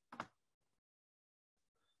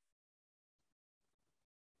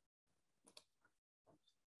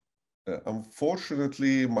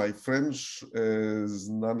 Unfortunately, my French is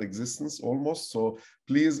non-existent almost. So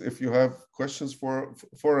please, if you have questions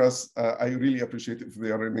for us, I really appreciate it if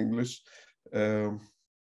they are in English.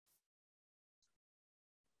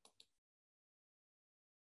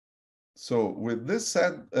 So with this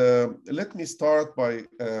said, let me start by,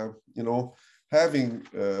 having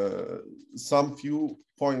some few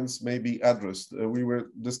points maybe addressed. We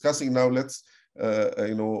were discussing now, let's,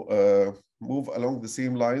 move along the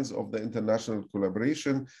same lines of the international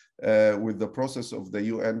collaboration with the process of the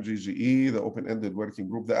UNGGE, the open-ended working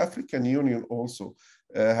group. The African Union also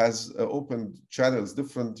has opened channels,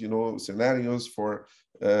 different scenarios for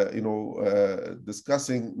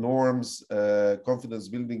discussing norms, confidence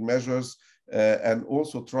building measures, and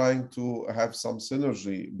also trying to have some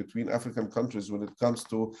synergy between African countries when it comes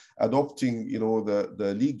to adopting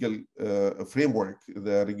the legal framework,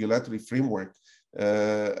 the regulatory framework.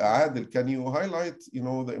 Adil, can you highlight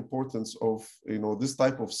the importance of this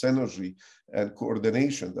type of synergy and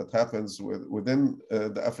coordination that happens within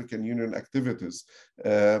the African Union activities,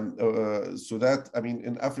 so that,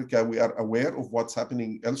 in Africa we are aware of what's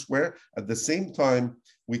happening elsewhere. At the same time,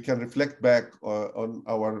 we can reflect back on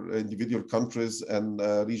our individual countries and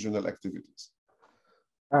regional activities.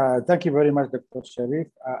 Thank you very much, Dr.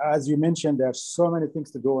 Sherif. As you mentioned, there are so many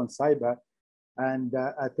things to do on cyber, and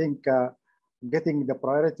I think getting the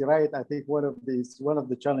priority right, I think one of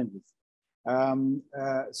the challenges. I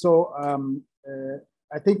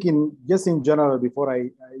think just in general, before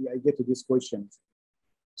I get to these questions.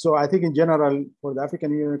 So I think in general, for the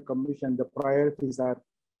African Union Commission, the priorities are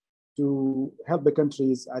to help the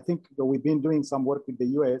countries. I think we've been doing some work with the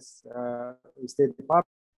US State Department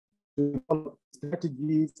to develop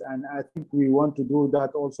strategies, and I think we want to do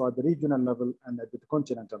that also at the regional level and at the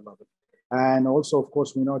continental level. And also, of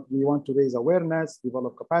course, we want to raise awareness,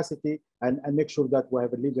 develop capacity, and make sure that we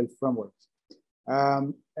have a legal framework.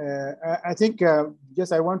 I think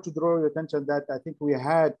just I want to draw your attention that I think we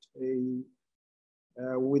had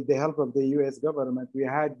with the help of the US government, we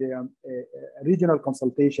had a regional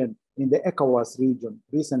consultation in the ECOWAS region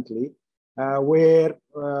recently, where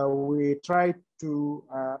we tried to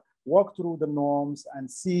walk through the norms and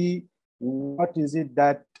see what is it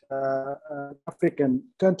that African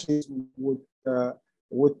countries would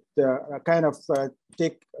kind of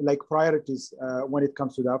take like priorities when it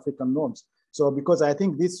comes to the African norms. So because I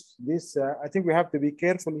think I think we have to be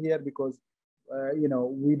careful here, because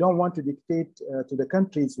we don't want to dictate to the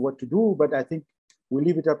countries what to do, but I think we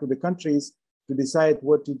leave it up to the countries to decide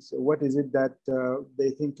what is it that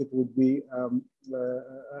they think it would be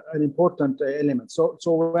an important element. So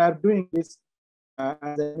we are doing this, as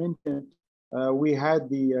I mentioned, we had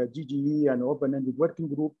the GGE and open-ended working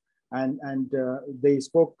group, and they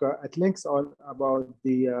spoke at length about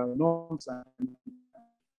the norms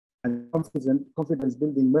and confidence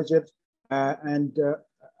building measures.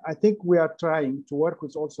 I think we are trying to work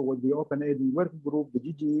with the open-ended working group, the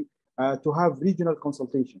GGE, to have regional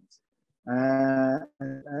consultations. And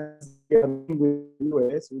we are working with the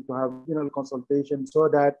US to have regional consultations so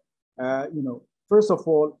that, first of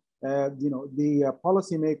all, the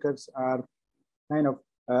policymakers are kind of,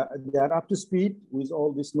 they are up to speed with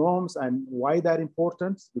all these norms and why they're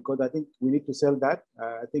important, because I think we need to sell that.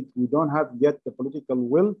 I think we don't have yet the political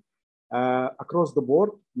will across the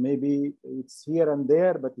board. Maybe it's here and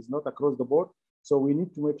there, but it's not across the board. So we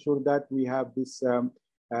need to make sure that we have this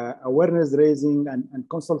awareness raising and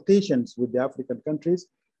consultations with the African countries.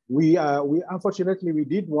 We unfortunately, we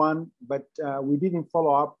did one, but we didn't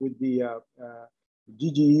follow up with the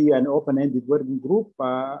GGE and open-ended working group,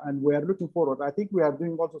 and we are looking forward. I think we are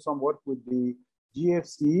doing also some work with the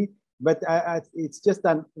GFC, but it's just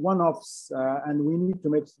an one-offs, and we need to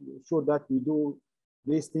make sure that we do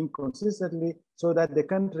this thing consistently so that the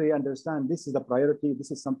country understand this is a priority, this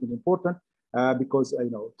is something important, because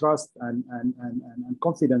trust and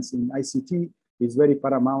confidence in ICT is very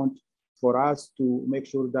paramount for us to make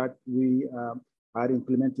sure that we are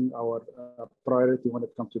implementing our priority when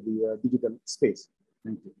it comes to the digital space.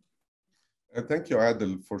 Thank you. Thank you,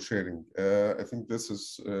 Adil, for sharing. I think this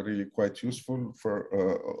is really quite useful for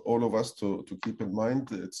all of us to keep in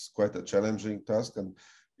mind. It's quite a challenging task, and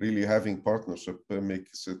really having partnership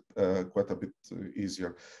makes it quite a bit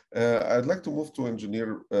easier. I'd like to move to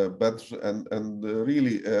Engineer Badr, and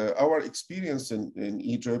really our experience in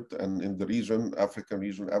Egypt and in the region, African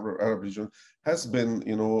region, Arab region, has been,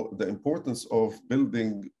 the importance of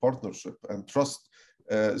building partnership and trust.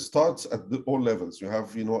 Starts at all levels. You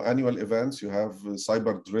have, annual events, you have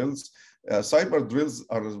cyber drills. Cyber drills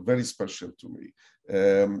are very special to me.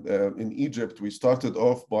 In Egypt, we started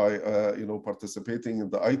off by, participating in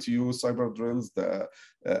the ITU cyber drills,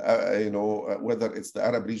 whether it's the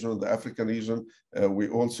Arab region or the African region. We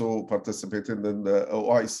also participated in the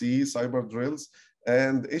OIC cyber drills.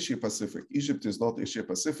 And Asia Pacific. Egypt is not Asia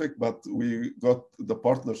Pacific, but we got the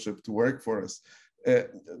partnership to work for us.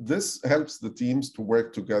 This helps the teams to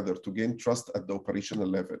work together to gain trust at the operational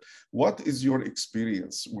level. What is your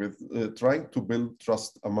experience with trying to build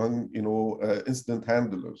trust among, incident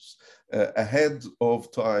handlers ahead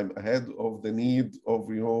of time, ahead of the need of,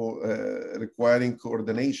 requiring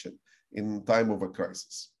coordination in time of a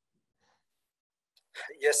crisis?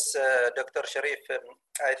 Yes, Dr. Sherif,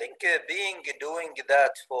 I think doing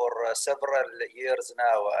that for several years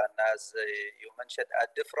now, and as you mentioned, at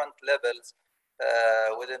different levels,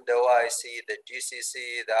 within the OIC, the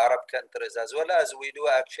GCC, the Arab countries, as well as we do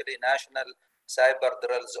actually national cyber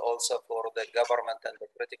drills also for the government and the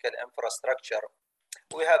critical infrastructure.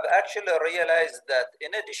 We have actually realized that in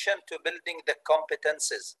addition to building the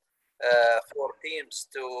competences for teams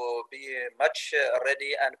to be much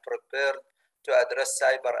ready and prepared to address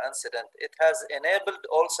cyber incident, it has enabled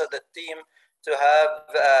also the team to have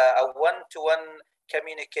a one-to-one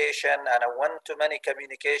communication and a one-to-many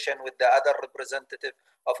communication with the other representative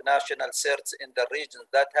of national CERTs in the region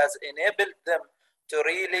that has enabled them to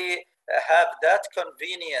really have that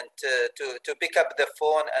convenient to pick up the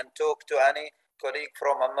phone and talk to any colleague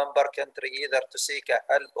from a member country, either to seek a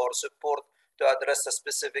help or support to address a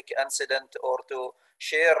specific incident or to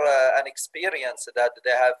share an experience that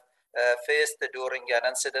they have faced during an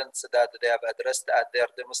incident that they have addressed at their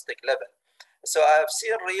domestic level. So I've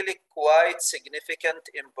seen really quite significant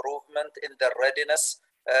improvement in the readiness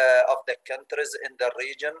of the countries in the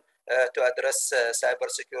region to address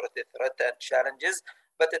cybersecurity threat and challenges.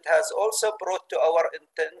 But it has also brought to our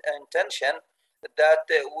intention that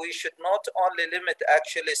we should not only limit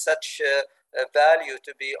actually such value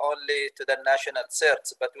to be only to the national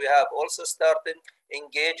CERTs, but we have also started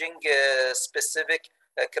engaging specific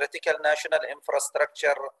critical national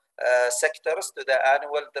infrastructure sectors to the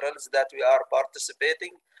annual drills that we are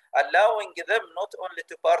participating, allowing them not only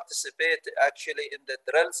to participate actually in the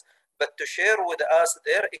drills, but to share with us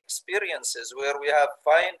their experiences, where we have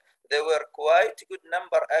found there were quite a good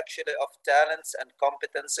number actually of talents and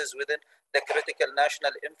competences within the critical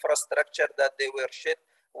national infrastructure that they were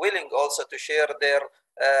willing also to share their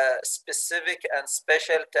specific and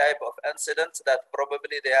special type of incidents that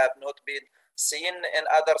probably they have not been seen in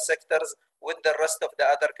other sectors with the rest of the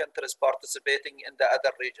other countries participating in the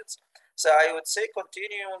other regions. So I would say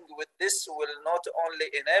continuing with this will not only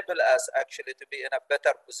enable us actually to be in a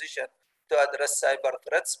better position to address cyber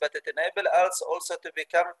threats, but it enables us also to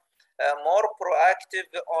become more proactive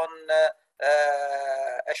on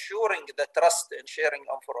assuring the trust in sharing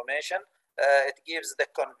information. It gives the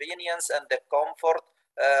convenience and the comfort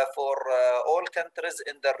for all countries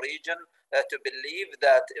in the region to believe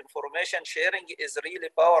that information sharing is really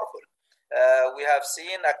powerful. We have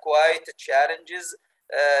seen quite challenges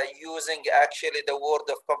using actually the word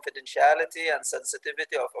of confidentiality and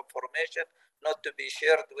sensitivity of information not to be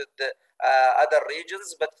shared with the other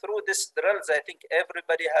regions. But through these drills, I think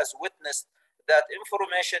everybody has witnessed that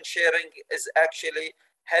information sharing is actually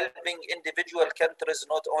helping individual countries,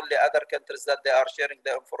 not only other countries that they are sharing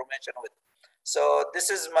the information with. So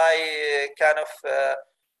this is my kind of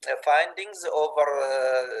findings over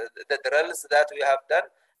the drills that we have done,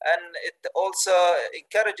 and it also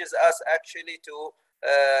encourages us actually to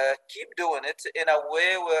keep doing it in a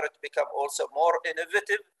way where it become also more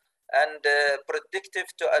innovative and predictive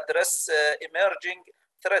to address emerging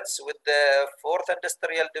threats with the fourth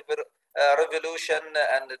industrial revolution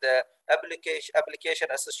and the application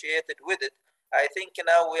associated with it. I think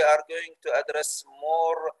now we are going to address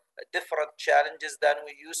more different challenges than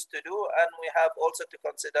we used to do, and we have also to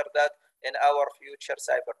consider that in our future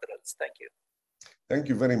cyber drills. Thank you. Thank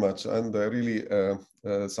you very much, and I really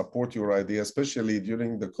support your idea, especially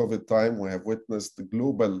during the COVID time. We have witnessed the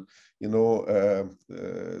global,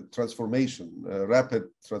 transformation, rapid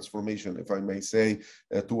transformation, if I may say,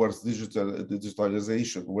 towards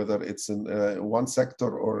digitalization, whether it's in one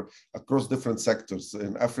sector or across different sectors.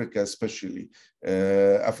 In Africa, especially,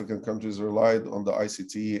 African countries relied on the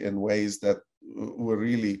ICT in ways that were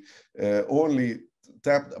really only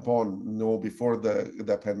tapped upon before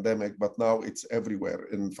the pandemic, but now it's everywhere,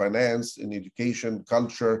 in finance, in education,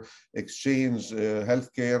 culture, exchange,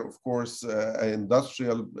 healthcare, of course,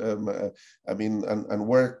 industrial, and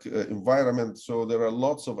work environment. So there are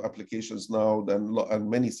lots of applications now and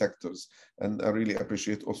many sectors. And I really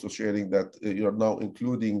appreciate also sharing that you're now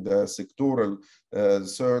including the sectoral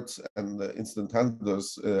CERTs and the instant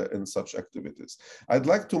handlers in such activities. I'd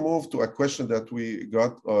like to move to a question that we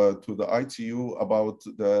got to the ITU about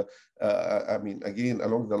the, again,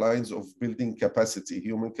 along the lines of building capacity,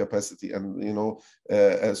 human capacity. And,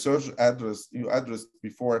 Serge addressed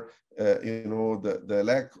before, the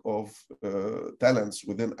lack of talents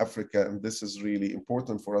within Africa, and this is really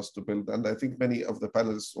important for us to build. And I think many of the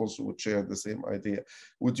panelists also would share the same idea.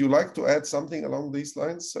 Would you like to add something along these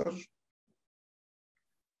lines, Serge?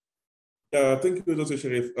 Thank you, Dr.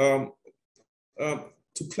 Sherif.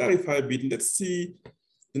 To clarify a bit, let's see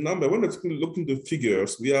the number. When we look into the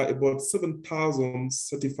figures, we are about 7,000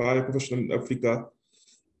 certified professionals in Africa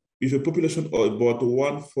with a population of about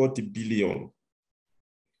 140 billion.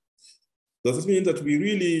 Does this mean that we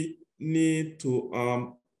really need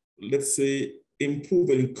to, let's say, improve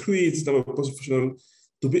and increase the number of professionals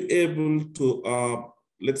to be able to,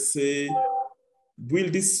 let's say,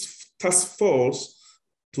 build this task force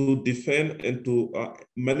to defend and to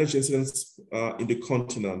manage incidents in the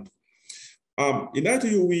continent? In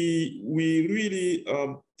ITU, we really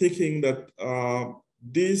thinking that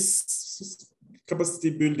this capacity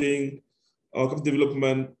building, capacity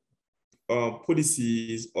development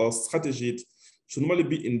policies or strategies should normally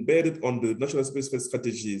be embedded on the national space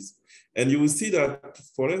strategies. And you will see that,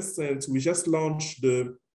 for instance, we just launched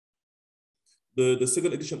the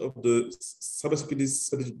second edition of the cybersecurity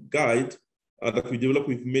strategy guide that we developed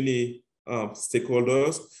with many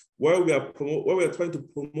stakeholders, where we are trying to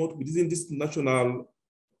promote within these national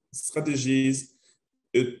strategies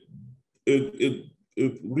it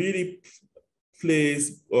really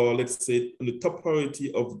plays, or let's say, on the top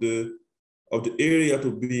priority of the area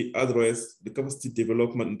to be addressed, the capacity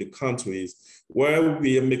development in the countries, where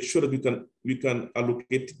we make sure that we can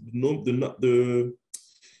allocate the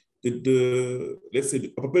let's say,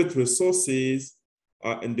 the appropriate resources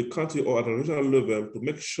in the country or at a regional level to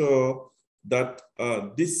make sure that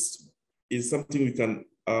this is something we can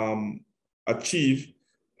achieve,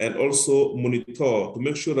 and also monitor to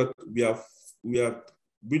make sure that we are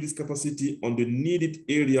building this capacity on the needed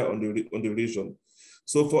area on the region.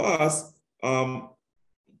 So for us,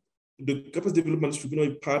 the capacity development should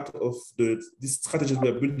be part of these strategies we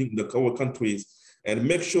are building in our countries, and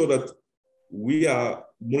make sure that we are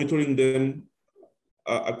monitoring them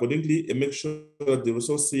accordingly, and make sure that the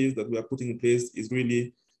resources that we are putting in place is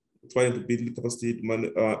really trying to build capacity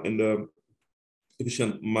in the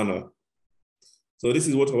efficient manner. So this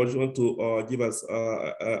is what I want to give us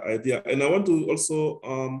an idea. And I want to also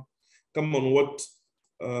come on what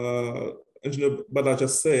Engineer Badar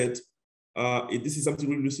just said. This is something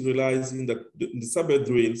we're realizing that the cyber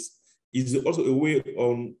drills is also a way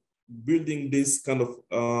on building this kind of,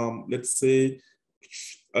 let's say,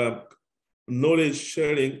 knowledge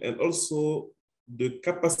sharing, and also the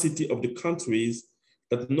capacity of the countries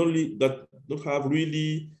that don't have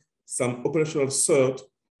really some operational CERT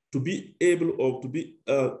to be able, or to be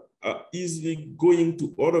easily going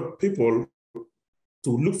to other people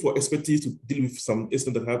to look for expertise to deal with some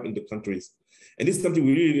incidents that have in the countries. And this is something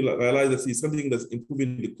we really realize that is something that's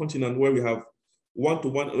improving the continent, where we have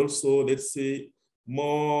one-to-one, and also, let's say,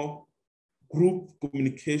 more group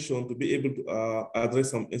communication to be able to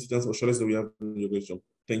address some incidents or challenges that we have in the region.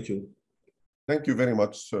 Thank you. Thank you very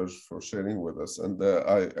much, Serge, for sharing with us. And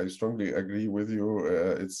I strongly agree with you.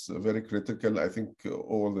 It's very critical. I think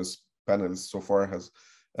all this panelists so far has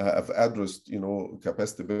have addressed,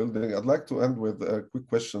 capacity building. I'd like to end with a quick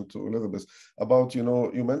question to Elizabeth about,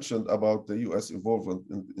 you mentioned about the U.S. involvement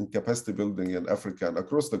in capacity building in Africa and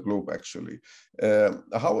across the globe, actually.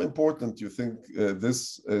 How important do you think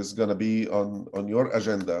this is going to be on your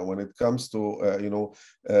agenda when it comes to,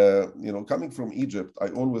 coming from Egypt? I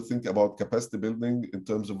always think about capacity building in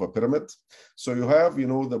terms of a pyramid. So you have,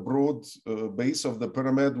 the broad base of the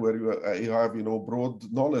pyramid where you have,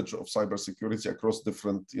 broad knowledge of cybersecurity across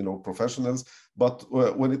different, professionals. But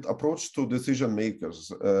when it approaches to decision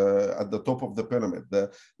makers at the top of the pyramid,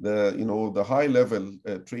 the high level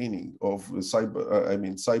training of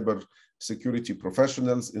cyber security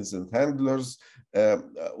professionals, incident handlers,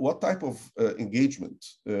 what type of engagement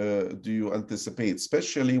do you anticipate,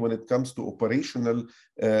 especially when it comes to operational,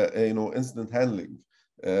 incident handling?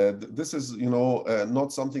 This is,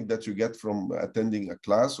 not something that you get from attending a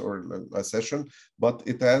class or a session, but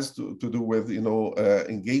it has to do with,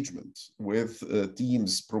 engagement with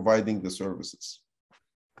teams providing the services.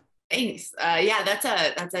 Thanks. Yeah, that's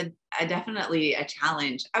definitely a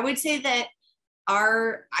challenge. I would say that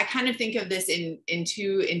I kind of think of this in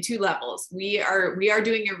two levels. We are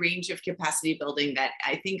doing a range of capacity building that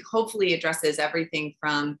I think hopefully addresses everything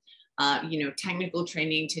from technical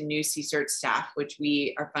training to new CERT staff, which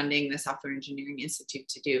we are funding the Software Engineering Institute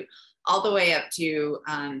to do, all the way up to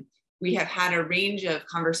we have had a range of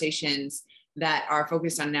conversations that are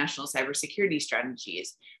focused on national cybersecurity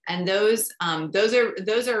strategies, and those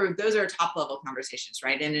are top level conversations,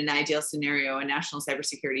 right? In an ideal scenario, a national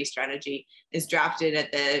cybersecurity strategy is drafted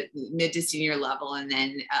at the mid to senior level and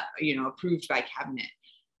then approved by cabinet.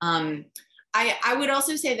 I would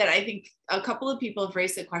also say that I think a couple of people have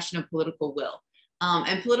raised the question of political will.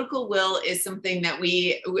 And political will is something that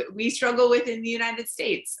we struggle with in the United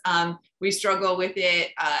States. We struggle with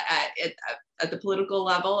it at the political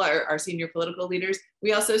level, our senior political leaders.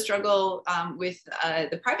 We also struggle with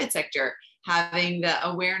the private sector having the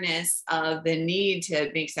awareness of the need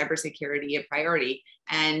to make cybersecurity a priority.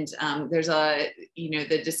 And there's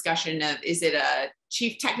the discussion of, is it a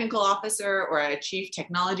chief technical officer or a chief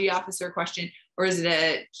technology officer question, or is it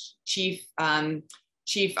a chief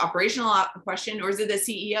operational question, or is it the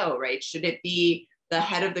CEO, right? Should it be the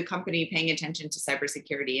head of the company paying attention to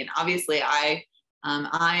cybersecurity? And obviously I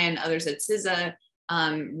and others at CISA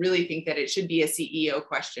really think that it should be a CEO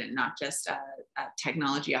question, not just a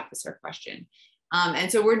technology officer question. And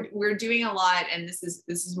so we're doing a lot, and this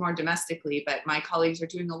is more domestically, but my colleagues are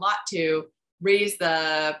doing a lot to raise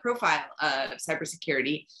the profile of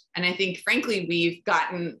cybersecurity. And I think, frankly, we've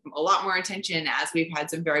gotten a lot more attention as we've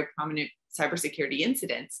had some very prominent cybersecurity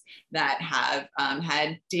incidents that have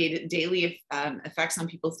had daily effects on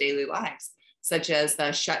people's daily lives, such as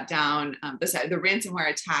the shutdown, the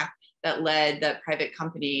ransomware attack that led the private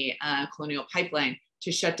company Colonial Pipeline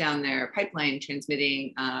to shut down their pipeline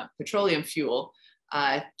transmitting petroleum fuel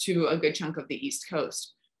to a good chunk of the East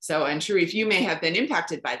Coast. So, and Sherif, you may have been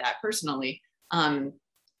impacted by that personally.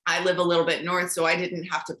 I live a little bit north, so I didn't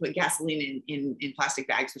have to put gasoline in plastic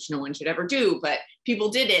bags, which no one should ever do, but people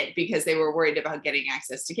did it because they were worried about getting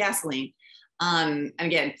access to gasoline. And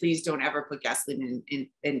again, please don't ever put gasoline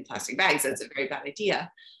in plastic bags. That's a very bad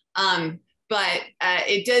idea. But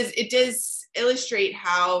it does illustrate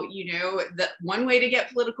how, the one way to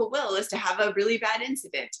get political will is to have a really bad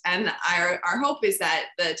incident. And our hope is that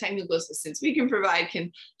the technical assistance we can provide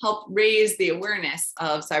can help raise the awareness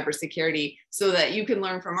of cybersecurity so that you can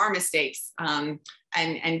learn from our mistakes and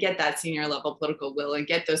get that senior level political will and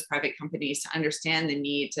get those private companies to understand the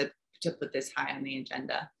need to put this high on the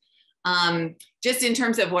agenda. Just in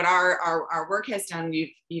terms of what our work has done,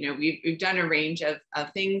 we've done a range of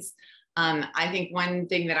things. I think one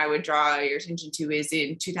thing that I would draw your attention to is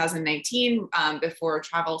in 2019, before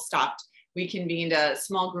travel stopped, we convened a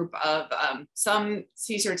small group of some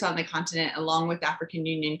CSIRTs on the continent, along with the African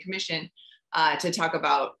Union Commission, to talk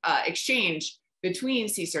about exchange between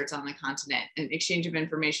CSIRTs on the continent and exchange of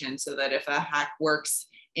information, so that if a hack works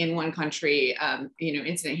in one country,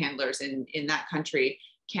 incident handlers in that country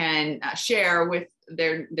can share with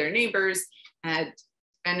their neighbors,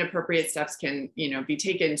 and appropriate steps can be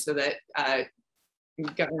taken so that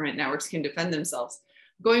government networks can defend themselves.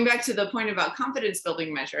 Going back to the point about confidence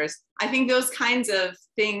building measures, I think those kinds of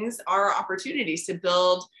things are opportunities to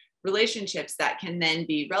build relationships that can then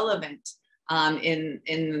be relevant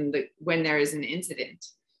when there is an incident.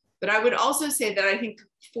 But I would also say that I think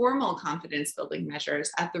formal confidence building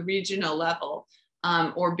measures at the regional level,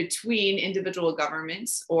 or between individual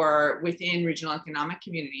governments or within regional economic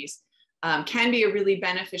communities, can be a really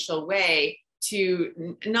beneficial way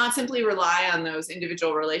to not simply rely on those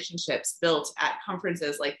individual relationships built at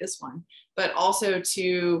conferences like this one, but also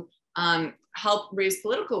to help raise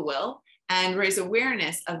political will and raise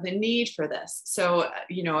awareness of the need for this. So,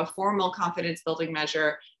 you know, a formal confidence building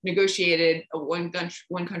measure negotiated one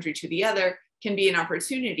country to the other can be an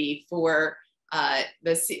opportunity for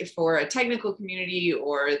for a technical community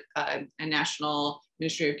or a national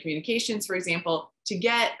Ministry of Communications, for example, to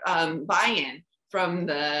get buy-in from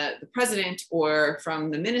the president or from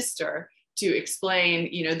the minister to explain,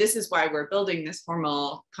 you know, this is why we're building this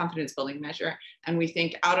formal confidence building measure. And we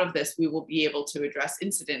think out of this, we will be able to address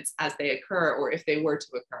incidents as they occur or if they were to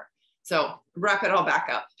occur. So wrap it all back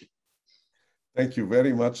up. Thank you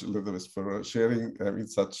very much, Elizabeth, for sharing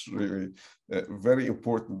such really very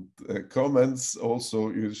important comments. Also,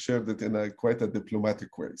 you shared it in quite a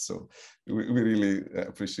diplomatic way. So we really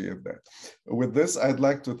appreciate that. With this, I'd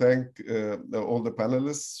like to thank all the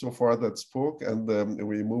panelists so far that spoke, and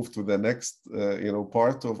we move to the next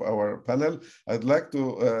part of our panel. I'd like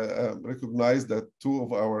to recognize that two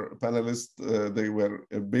of our panelists, they were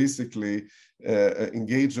basically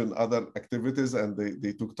engaged in other activities and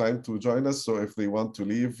they took time to join us. So if they want to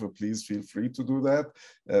leave, please feel free to do that.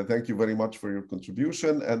 Thank you very much for your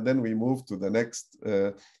contribution. And then we move to the next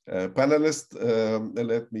panelist.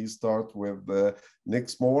 Let me start with Nick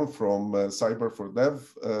Small from Cyber for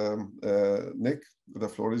Dev. Nick, the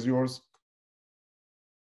floor is yours.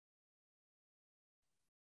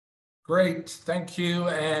 Great, thank you,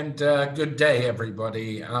 and good day,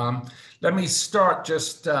 everybody. Let me start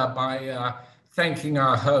just by thanking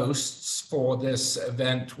our hosts for this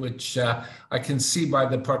event, which I can see by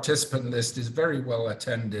the participant list is very well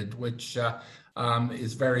attended, which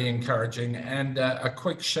is very encouraging. And a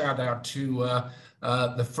quick shout out to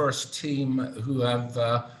the FIRST team who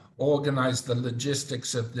have organized the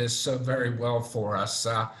logistics of this so very well for us.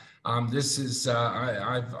 This is,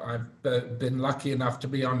 I've been lucky enough to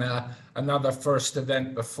be on another FIRST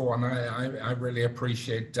event before, and I really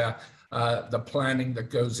appreciate the planning that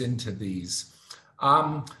goes into these.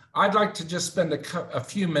 I'd like to just spend a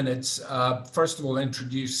few minutes, first of all,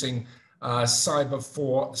 introducing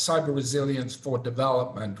Cyber Resilience for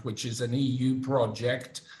Development, which is an EU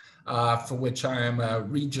project for which I am a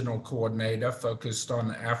regional coordinator focused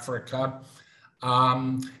on Africa,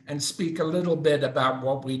 and speak a little bit about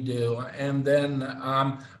what we do. And then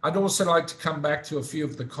I'd also like to come back to a few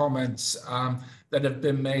of the comments that have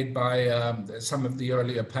been made by some of the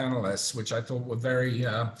earlier panelists, which I thought were very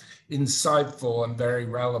insightful and very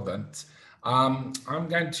relevant. I'm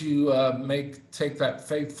going to take that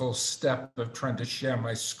fateful step of trying to share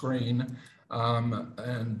my screen,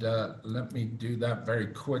 and let me do that very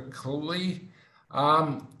quickly.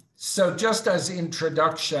 So just as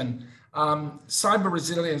introduction, Cyber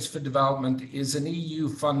Resilience for Development is an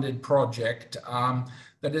EU-funded project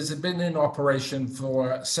that has been in operation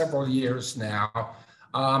for several years now,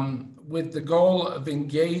 with the goal of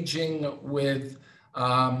engaging with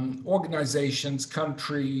organizations,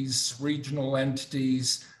 countries, regional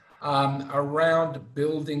entities around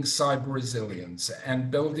building cyber resilience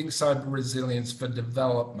and building cyber resilience for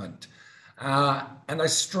development. And I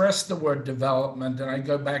stress the word development, and I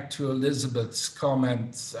go back to Elizabeth's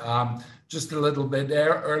comments just a little bit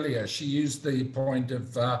earlier. She used the point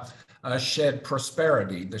of shared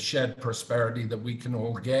prosperity, the shared prosperity that we can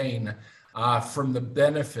all gain from the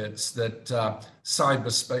benefits that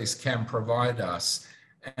cyberspace can provide us.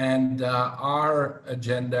 And our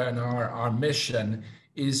agenda and our mission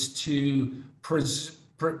is to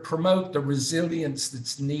promote the resilience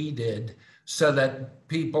that's needed so that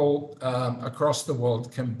people across the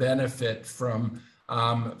world can benefit from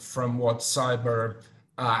what cyber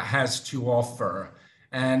has to offer.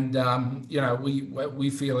 And we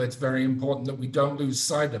feel it's very important that we don't lose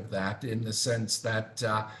sight of that, in the sense that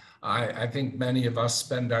I think many of us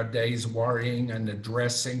spend our days worrying and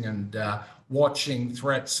addressing and watching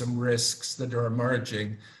threats and risks that are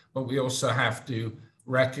emerging, but we also have to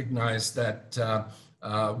recognize that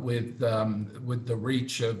with the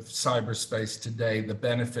reach of cyberspace today, the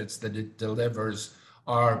benefits that it delivers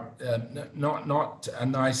are not a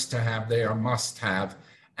nice to have, they are must have,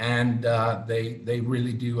 and they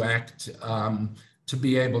really do act to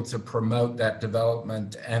be able to promote that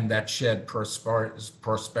development and that shared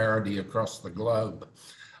prosperity across the globe.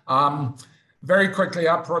 Very quickly,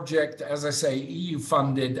 our project, as I say, EU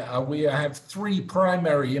funded. We have three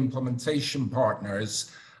primary implementation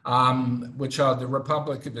partners, which are the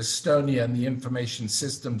Republic of Estonia and the Information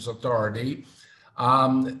Systems Authority,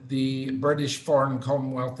 the British Foreign,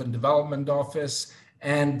 Commonwealth and Development Office,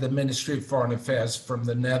 and the Ministry of Foreign Affairs from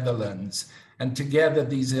the Netherlands. And together,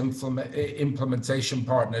 these implementation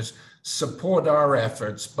partners support our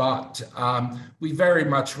efforts, but we very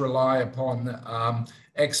much rely upon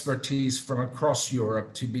expertise from across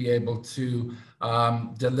Europe to be able to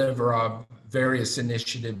deliver our various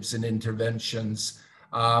initiatives and interventions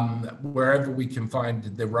wherever we can find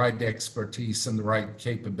the right expertise and the right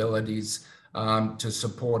capabilities to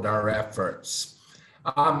support our efforts.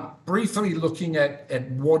 Briefly looking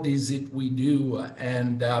at what is it we do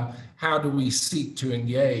and how do we seek to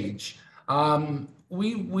engage.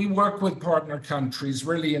 We work with partner countries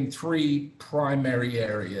really in three primary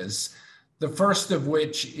areas. The first of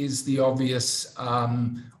which is the obvious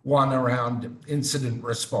one around incident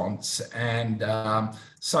response and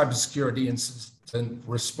cybersecurity incident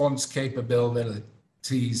response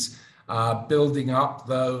capabilities, building up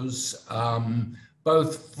those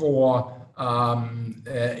both for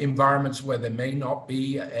environments where there may not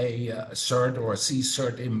be a CERT or a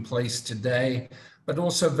CERT in place today, but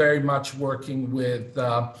also very much working with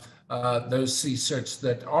those CERTs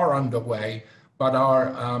that are underway, but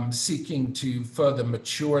are seeking to further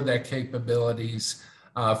mature their capabilities,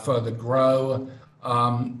 further grow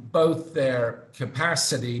both their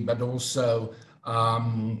capacity, but also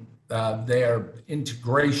their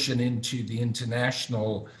integration into the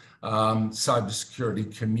international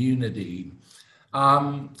cybersecurity community.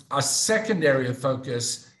 Our second area of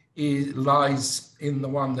focus lies in the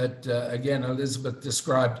one that, again, Elizabeth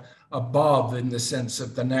described above in the sense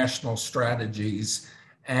of the national strategies.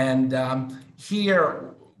 And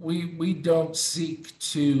here, we don't seek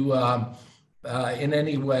to in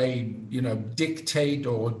any way, dictate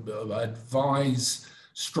or advise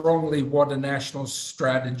strongly what a national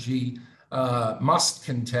strategy must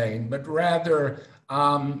contain, but rather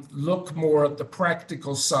look more at the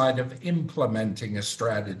practical side of implementing a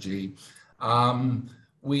strategy.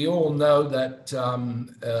 We all know that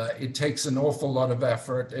it takes an awful lot of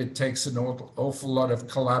effort. It takes an awful lot of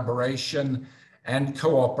collaboration and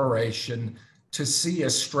cooperation to see a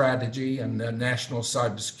strategy and a national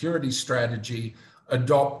cybersecurity strategy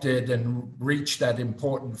adopted and reach that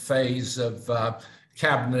important phase of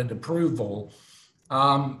cabinet approval.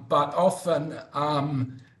 But often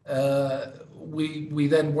we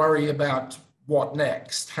then worry about what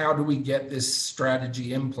next? How do we get this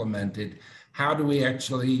strategy implemented? How do we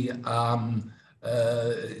actually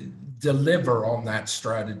deliver on that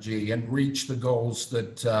strategy and reach the goals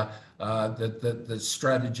that the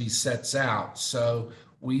strategy sets out? So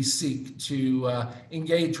we seek to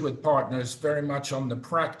engage with partners very much on the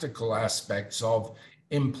practical aspects of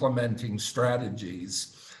implementing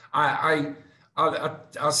strategies.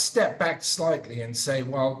 I'll step back slightly and say,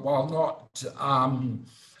 well, while not,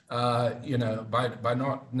 by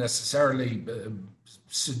not necessarily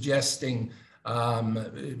suggesting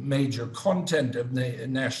major content of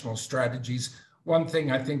national strategies, one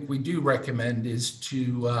thing I think we do recommend is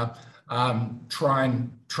to try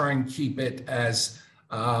and keep it as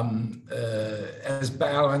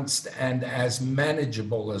balanced and as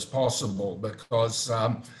manageable as possible, because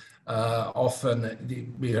often,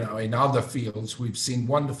 in other fields, we've seen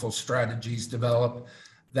wonderful strategies develop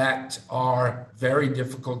that are very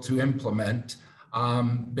difficult to implement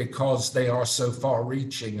because they are so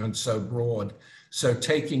far-reaching and so broad. So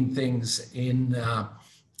taking things in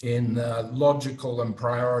logical and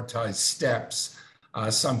prioritized steps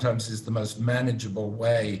sometimes is the most manageable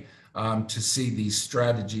way to see these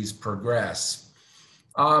strategies progress.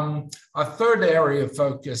 Our third area of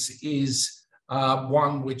focus is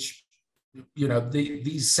one which,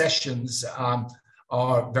 these sessions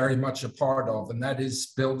are very much a part of, and that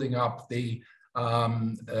is building up the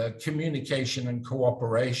communication and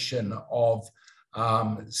cooperation of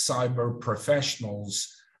cyber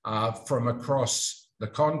professionals from across the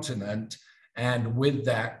continent, and with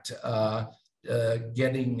that,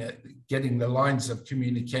 getting the lines of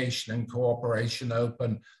communication and cooperation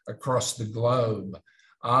open across the globe.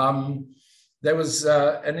 There was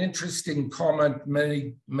an interesting comment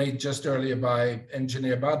made just earlier by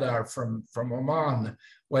Engineer Badar from Oman,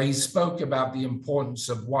 where he spoke about the importance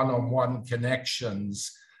of one-on-one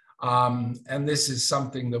connections. And this is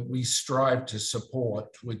something that we strive to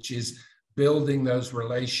support, which is building those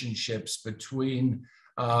relationships between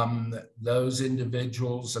those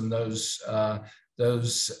individuals and those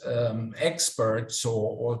experts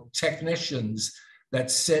or technicians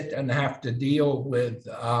that sit and have to deal with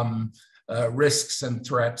risks and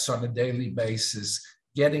threats on a daily basis,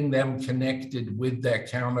 getting them connected with their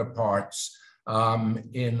counterparts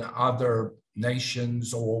in other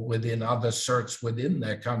nations or within other CERTs within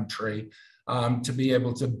their country, to be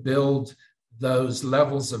able to build those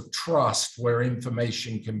levels of trust where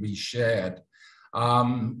information can be shared.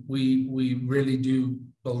 We really do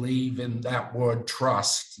believe in that word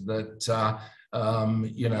trust, that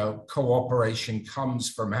you know, cooperation comes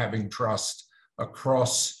from having trust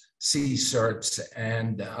across CERTs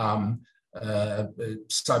and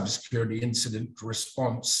cybersecurity incident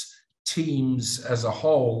response teams as a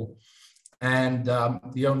whole. And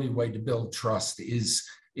the only way to build trust is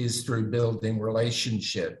through building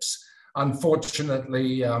relationships.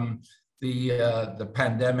 Unfortunately, the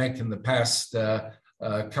pandemic in the past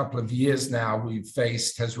couple of years now we've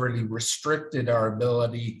faced has really restricted our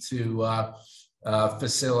ability to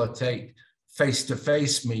facilitate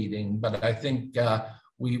face-to-face meeting. But I think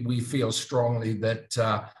we feel strongly that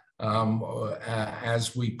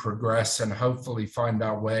as we progress and hopefully find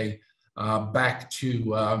our way back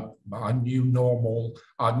to our new normal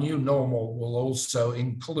will also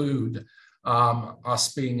include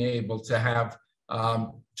us being able to have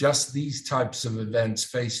just these types of events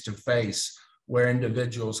face-to-face, where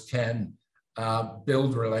individuals can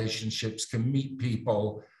build relationships, can meet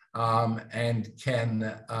people, and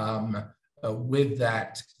can, with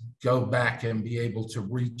that, go back and be able to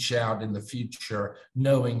reach out in the future,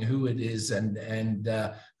 knowing who it is and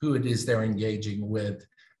who it is they're engaging with,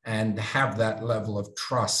 and have that level of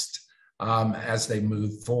trust as they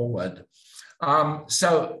move forward.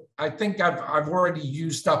 So I think I've already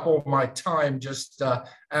used up all my time just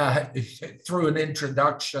through an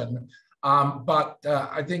introduction, but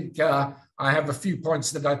I think I have a few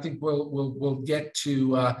points that I think we'll get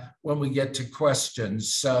to when we get to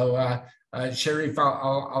questions. So Sherif,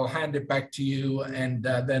 I'll hand it back to you, and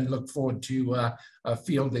then look forward to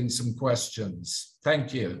fielding some questions.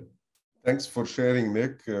 Thank you. Thanks for sharing,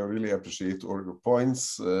 Nick. Really appreciate all your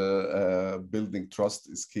points. Building trust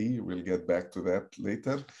is key. We'll get back to that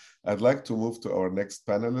later. I'd like to move to our next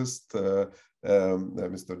panelist,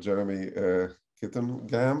 Mr. Jeremy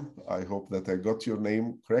Ketteringham. I hope that I got your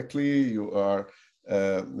name correctly. You are,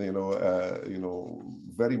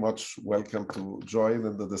 very much welcome to join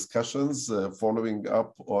in the discussions, following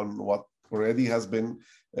up on what already has been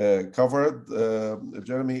covered.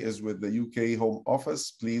 Jeremy is with the UK Home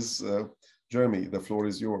Office. Please, Jeremy, the floor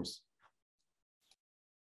is yours.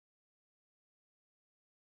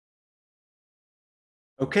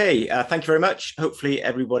 Okay, thank you very much. Hopefully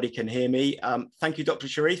everybody can hear me. Thank you, Dr.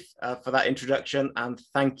 Sherif, for that introduction, and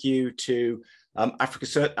thank you to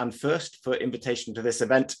ARCC and FIRST for invitation to this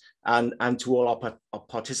event, and to all our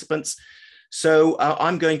participants. So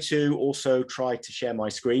I'm going to also try to share my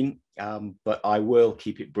screen, but I will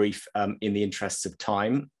keep it brief in the interests of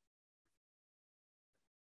time.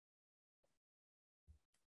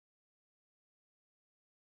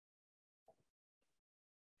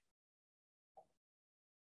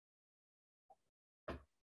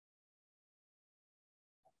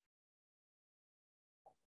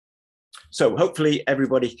 So hopefully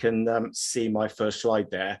everybody can see my first slide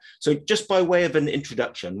there. So just by way of an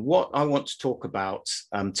introduction, what I want to talk about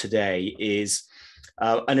today is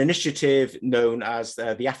an initiative known as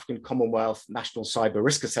the African Commonwealth National Cyber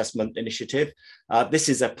Risk Assessment Initiative. This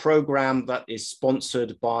is a program that is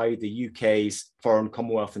sponsored by the UK's Foreign,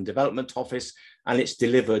 Commonwealth and Development Office, and it's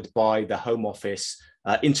delivered by the Home Office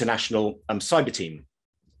International Cyber Team.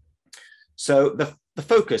 So the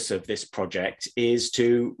focus of this project is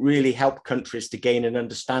to really help countries to gain an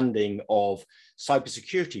understanding of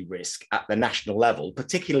cybersecurity risk at the national level,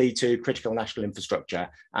 particularly to critical national infrastructure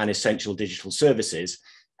and essential digital services.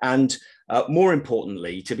 And more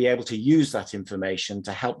importantly, to be able to use that information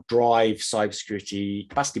to help drive cybersecurity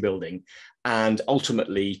capacity building, and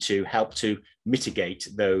ultimately to help to mitigate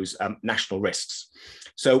those national risks.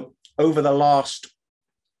 So over the last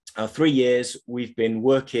 3 years, we've been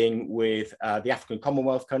working with the African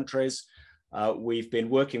Commonwealth countries. We've been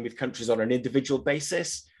working with countries on an individual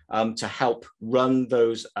basis to help run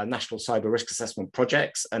those national cyber risk assessment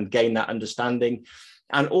projects and gain that understanding.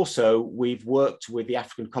 And also, we've worked with the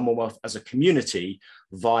African Commonwealth as a community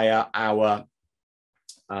via our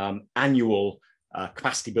annual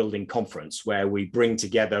capacity building conference, where we bring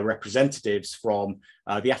together representatives from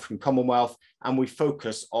the African Commonwealth, and we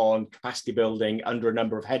focus on capacity building under a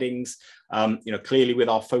number of headings. Clearly with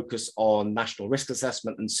our focus on national risk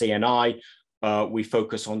assessment and CNI, we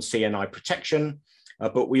focus on CNI protection,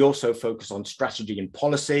 but we also focus on strategy and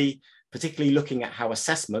policy, particularly looking at how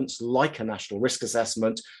assessments like a national risk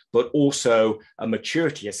assessment, but also a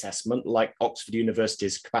maturity assessment like Oxford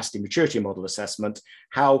University's capacity maturity model assessment,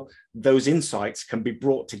 how those insights can be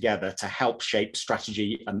brought together to help shape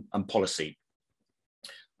strategy and policy.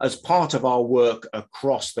 As part of our work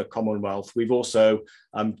across the Commonwealth, we've also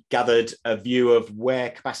gathered a view of where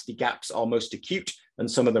capacity gaps are most acute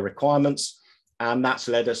and some of the requirements. And that's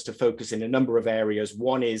led us to focus in a number of areas.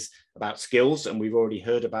 One is about skills, and we've already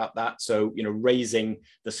heard about that. So, raising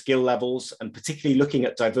the skill levels and particularly looking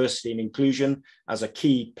at diversity and inclusion as a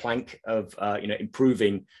key plank of,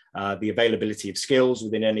 improving the availability of skills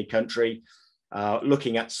within any country.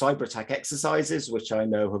 Looking at cyber attack exercises, which I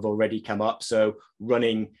know have already come up. So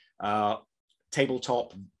running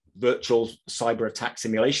tabletop virtual cyber attack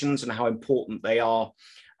simulations and how important they are,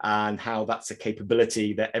 and how that's a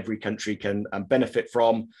capability that every country can benefit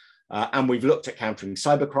from. And we've looked at countering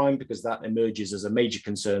cybercrime because that emerges as a major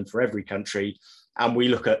concern for every country. And we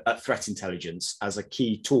look at threat intelligence as a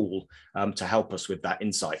key tool to help us with that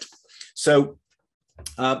insight. So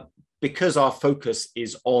because our focus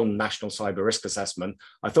is on national cyber risk assessment,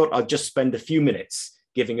 I thought I'd just spend a few minutes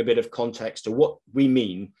giving a bit of context to what we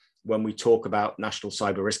mean when we talk about national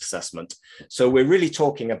cyber risk assessment. So we're really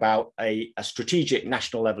talking about a strategic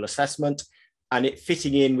national level assessment, and it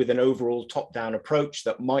fitting in with an overall top-down approach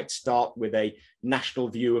that might start with a national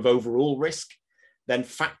view of overall risk, then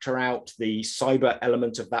factor out the cyber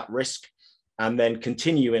element of that risk, and then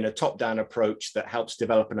continue in a top-down approach that helps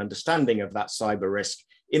develop an understanding of that cyber risk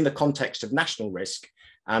in the context of national risk,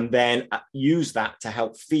 and then use that to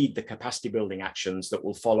help feed the capacity building actions that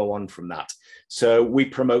will follow on from that. So we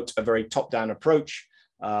promote a very top-down approach,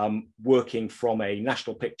 working from a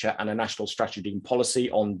national picture and a national strategy and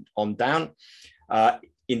policy on down.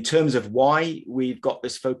 In terms of why we've got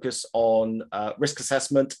this focus on risk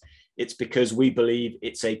assessment, it's because we believe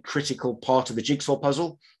it's a critical part of the jigsaw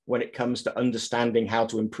puzzle when it comes to understanding how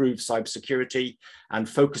to improve cybersecurity, and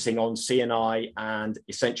focusing on C&I and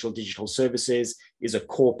essential digital services is a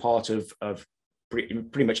core part of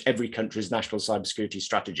pretty much every country's national cybersecurity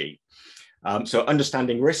strategy. So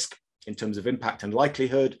understanding risk in terms of impact and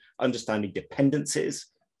likelihood, understanding dependencies,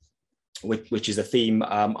 which is a theme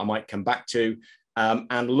I might come back to,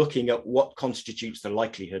 and looking at what constitutes the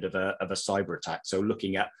likelihood of a cyber attack. So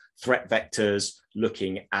looking at threat vectors,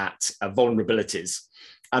 looking at vulnerabilities.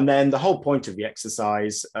 And then the whole point of the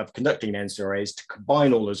exercise of conducting an NCRA is to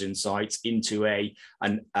combine all those insights into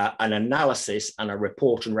an analysis and a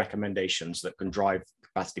report and recommendations that can drive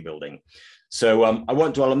capacity building. So I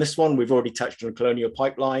won't dwell on this one. We've already touched on the colonial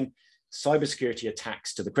pipeline. Cybersecurity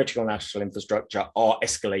attacks to the critical national infrastructure are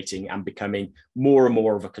escalating and becoming more and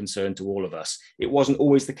more of a concern to all of us. It wasn't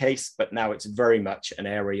always the case, but now it's very much an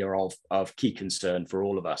area of key concern for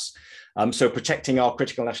all of us. So protecting our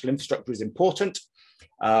critical national infrastructure is important.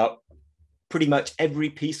 Pretty much every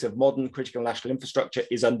piece of modern critical national infrastructure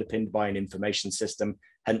is underpinned by an information system,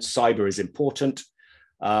 hence cyber is important.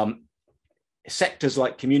 Sectors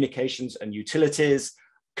like communications and utilities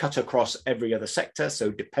cut across every other sector, so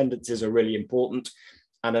dependencies are really important.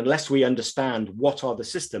 And unless we understand what are the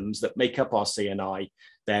systems that make up our C&I,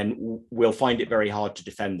 then we'll find it very hard to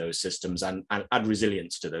defend those systems and add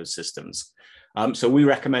resilience to those systems. So we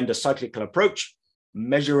recommend a cyclical approach,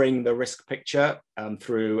 measuring the risk picture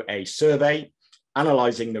through a survey,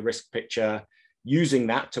 analyzing the risk picture, using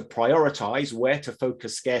that to prioritize where to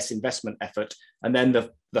focus scarce investment effort. And then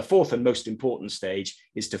the fourth and most important stage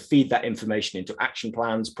is to feed that information into action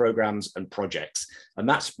plans, programs, and projects. And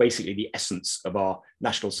that's basically the essence of our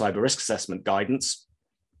National Cyber Risk Assessment guidance.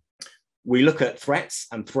 We look at threats,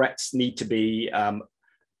 and threats need to be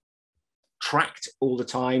tracked all the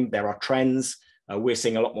time. There are trends. We're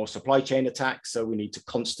seeing a lot more supply chain attacks, so we need to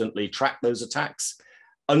constantly track those attacks.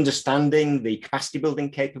 Understanding the capacity building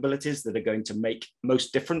capabilities that are going to make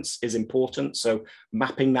most difference is important. So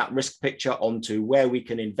mapping that risk picture onto where we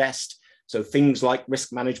can invest. So things like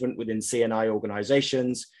risk management within C&I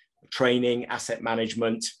organizations, training, asset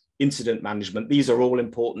management, incident management. These are all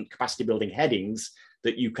important capacity building headings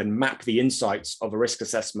that you can map the insights of a risk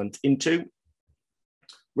assessment into.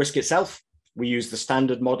 Risk itself, we use the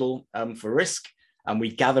standard model for risk, and we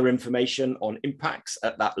gather information on impacts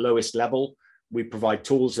at that lowest level. We provide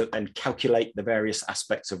tools that then calculate the various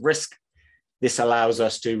aspects of risk. This allows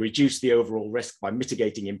us to reduce the overall risk by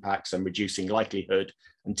mitigating impacts and reducing likelihood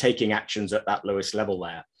and taking actions at that lowest level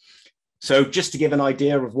there. So just to give an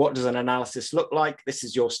idea of what does an analysis look like, this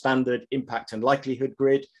is your standard impact and likelihood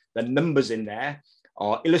grid. The numbers in there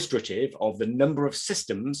are illustrative of the number of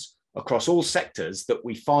systems across all sectors that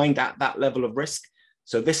we find at that level of risk.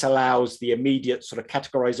 So this allows the immediate sort of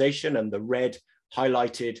categorization, and the red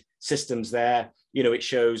highlighted systems there, it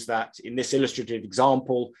shows that in this illustrative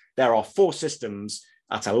example, there are 4 systems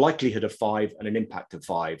at a likelihood of 5 and an impact of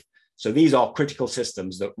 5. So these are critical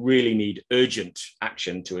systems that really need urgent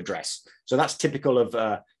action to address. So that's typical of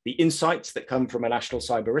the insights that come from a national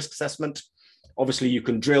cyber risk assessment. Obviously, you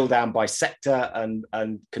can drill down by sector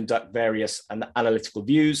and conduct various analytical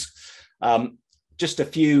views. just a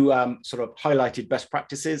few sort of highlighted best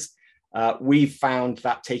practices. We've found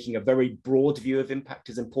that taking a very broad view of impact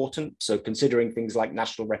is important. So considering things like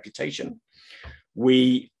national reputation,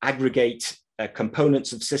 we aggregate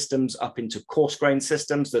components of systems up into coarse-grained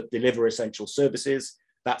systems that deliver essential services.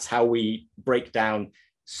 That's how we break down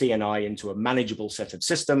CNI into a manageable set of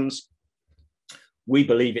systems. We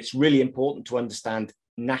believe it's really important to understand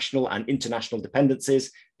national and international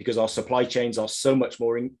dependencies because our supply chains are so much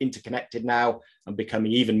more interconnected now and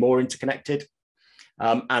becoming even more interconnected.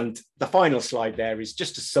 And the final slide there is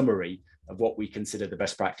just a summary of what we consider the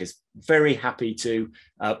best practice. Very happy to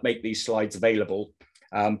make these slides available.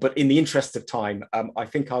 But in the interest of time, I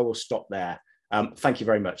think I will stop there. Thank you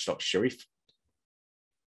very much, Dr. Sherif.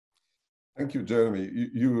 Thank you, Jeremy.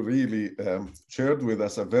 You really shared with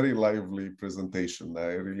us a very lively presentation.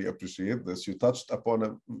 I really appreciate this. You touched upon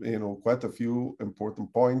quite a few important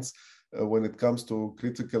points when it comes to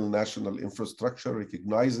critical national infrastructure,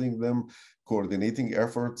 recognizing them, coordinating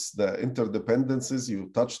efforts, the interdependencies. You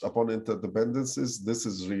touched upon interdependencies. This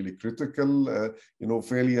is really critical.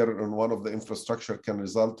 Failure in one of the infrastructure can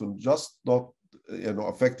result in just not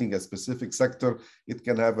affecting a specific sector. It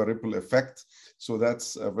can have a ripple effect. So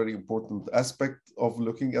that's a very important aspect of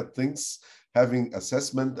looking at things. Having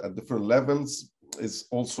assessment at different levels is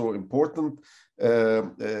also important.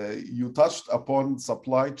 You touched upon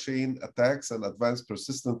supply chain attacks and advanced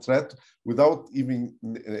persistent threat without even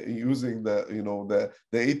using the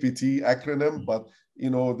APT acronym, but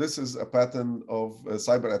this is a pattern of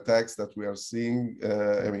cyber attacks that we are seeing.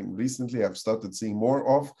 Recently I've started seeing more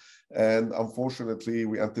of, and unfortunately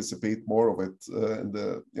we anticipate more of it in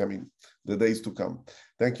the days to come.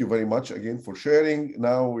 Thank you very much again for sharing.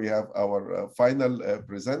 Now we have our final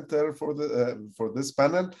presenter for this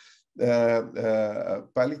panel.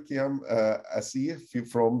 Palakiyem Assih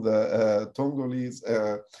from the Tongolese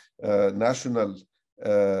National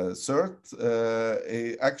CERT.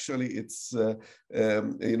 Actually, it's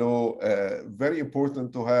very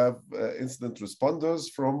important to have incident responders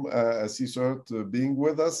from CERT being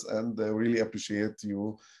with us, and really appreciate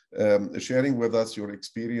you sharing with us your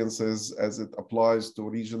experiences as it applies to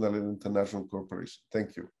regional and international cooperation.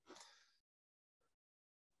 Thank you.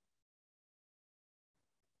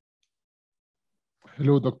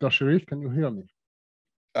 Hello, Dr. Sherif, can you hear me?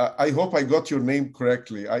 I hope I got your name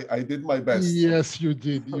correctly. I did my best. Yes, you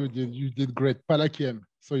did. You did great. Palakiyem.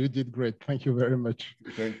 So you did great. Thank you very much.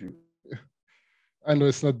 Thank you. I know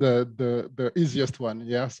it's not the easiest one.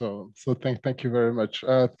 Yeah. So thank you very much.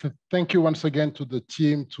 Thank you once again to the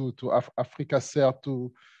team, to ARCC,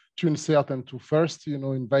 to CERT, and to FIRST,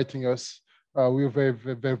 inviting us. We're very,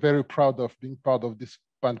 very proud of being part of this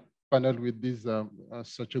panel with these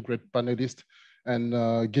such a great panelist, and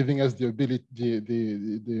giving us the ability,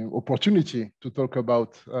 the opportunity to talk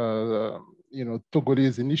about,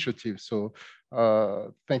 Togolese initiative. So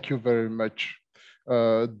thank you very much.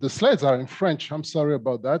 The slides are in French. I'm sorry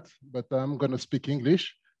about that, but I'm going to speak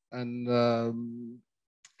English, and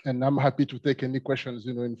I'm happy to take any questions,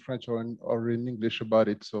 in French or in English about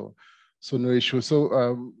it. So no issue.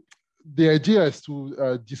 So the idea is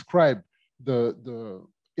to describe the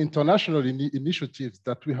international initiatives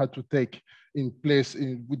that we had to take in place,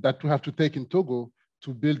 that we have to take in Togo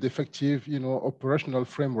to build effective, operational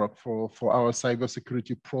framework for our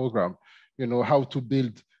cybersecurity program. How to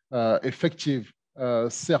build effective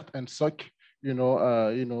CERT and SOC.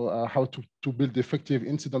 How to build effective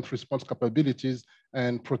incident response capabilities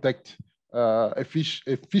and protect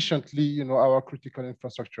efficiently, our critical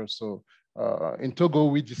infrastructure. So in Togo,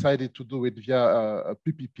 we decided to do it via a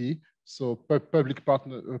PPP. So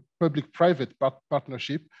public-private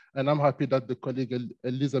partnership, and I'm happy that the colleague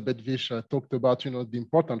Elizabeth Vish talked about, the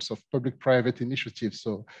importance of public-private initiatives.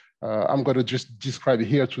 So I'm going to just describe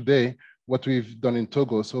here today what we've done in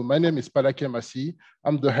Togo. So my name is Palakiyem Assih.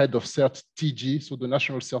 I'm the head of CERT.tg, so the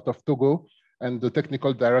National CERT of Togo, and the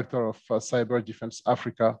technical director of Cyber Defense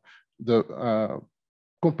Africa, the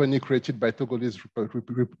company created by Togolese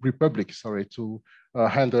Republic, to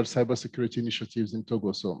handle cybersecurity initiatives in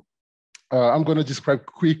Togo. So I'm going to describe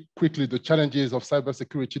quickly the challenges of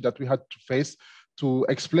cybersecurity that we had to face, to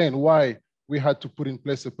explain why we had to put in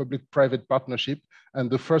place a public-private partnership and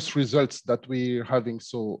the first results that we're having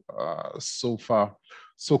so far.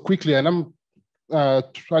 So quickly, and I'll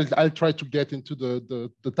try to get into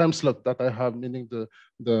the time slot that I have, meaning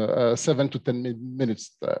the 7 to 10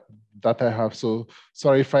 minutes that I have. So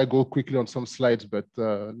sorry if I go quickly on some slides, but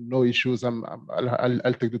no issues.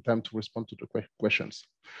 I'll take the time to respond to the questions.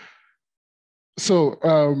 So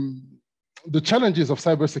the challenges of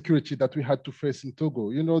cybersecurity that we had to face in Togo,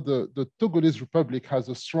 the Togolese Republic has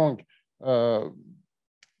a strong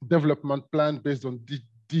development plan based on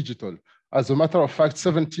digital. As a matter of fact,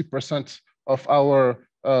 70% of our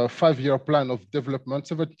 5-year plan of development,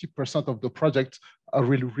 70% of the projects are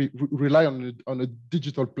rely on a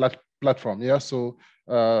digital platform. Yeah, so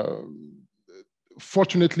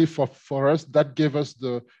fortunately for us, that gave us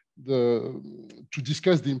to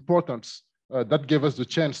discuss the importance. That gave us the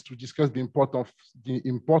chance to discuss the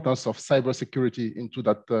importance of cybersecurity into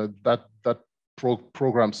that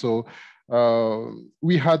program. So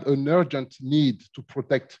we had an urgent need to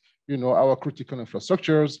protect, our critical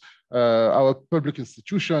infrastructures, our public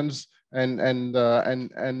institutions, and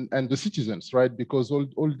the citizens, right? Because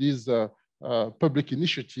all these public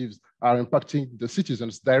initiatives are impacting the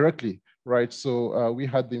citizens directly, right? So we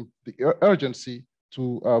had the urgency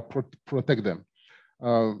to protect them.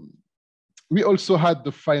 We also had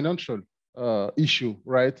the financial issue,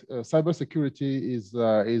 right? Cybersecurity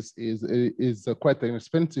is quite an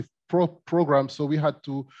expensive program, so we had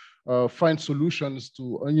to find solutions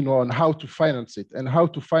to, on how to finance it and how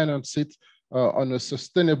to finance it on a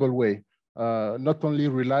sustainable way, not only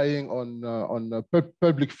relying on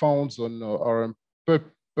public funds or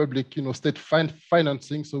public, state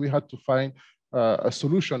financing. So we had to find a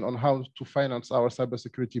solution on how to finance our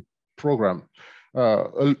cybersecurity program.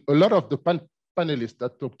 A lot of the panelists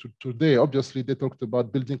that talked today, obviously, they talked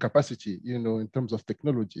about building capacity, in terms of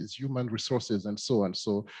technologies, human resources, and so on.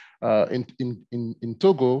 So in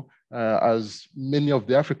Togo, as many of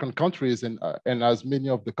the African countries and as many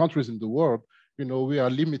of the countries in the world, we are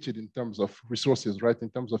limited in terms of resources, right? In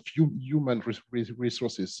terms of human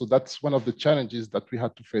resources. So that's one of the challenges that we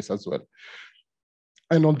had to face as well.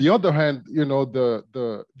 And on the other hand,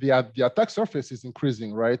 the attack surface is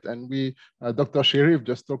increasing, right? And Dr. Sherif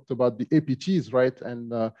just talked about the APTs, right?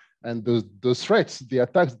 And the threats, the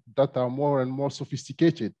attacks that are more and more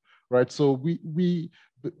sophisticated, right? So when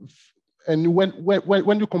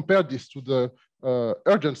you compare this to the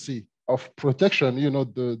urgency of protection,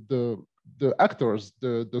 the actors,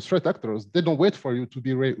 the threat actors, they don't wait for you to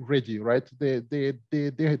be ready, right? They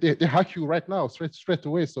hack you right now, straight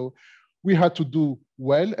away. So we had to do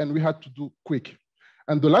well and we had to do quick.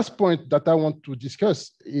 And the last point that I want to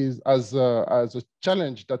discuss is as a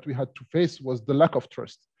challenge that we had to face was the lack of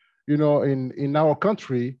trust. In our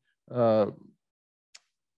country, the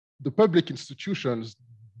public institutions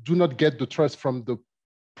do not get the trust from the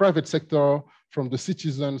private sector, from the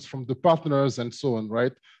citizens, from the partners, and so on,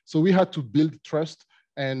 right? So we had to build trust,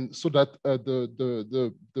 and so that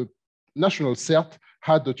the national CERT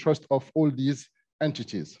had the trust of all these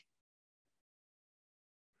entities.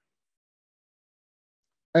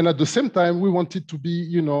 And at the same time, we wanted to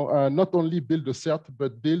be, not only build a CERT,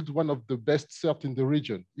 but build one of the best CERT in the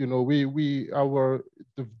region. The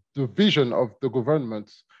vision of the government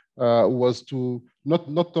was to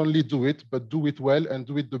not only do it, but do it well and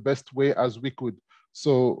do it the best way as we could.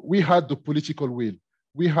 So we had the political will.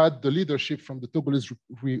 We had the leadership from the Togolese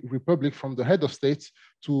Republic, from the head of states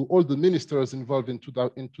to all the ministers involved into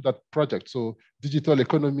that project. So digital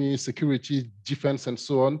economy, security, defense, and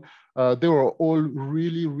so on. They were all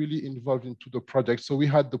really, really involved into the project. So we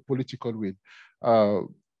had the political will.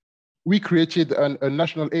 We created a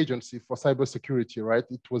national agency for cybersecurity, right?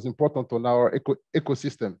 It was important on our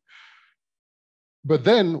ecosystem. But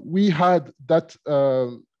then we had that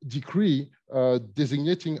decree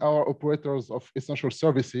designating our operators of essential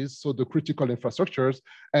services, so the critical infrastructures,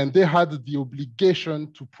 and they had the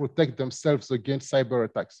obligation to protect themselves against cyber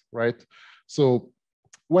attacks, right? So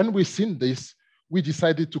when we seen this, we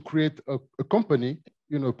decided to create a company,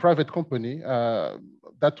 a private company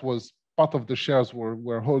that was part of the shares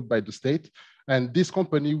were held by the state. And this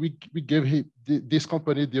company, we gave this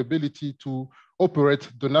company the ability to operate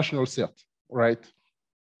the national CERT, right?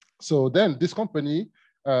 So then this company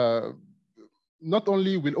not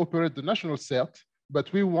only will operate the national CERT,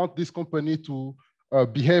 but we want this company to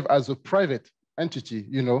behave as a private entity,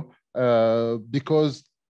 because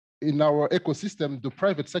in our ecosystem, the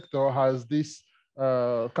private sector has this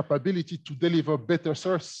capability to deliver better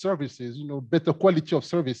services, better quality of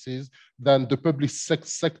services than the public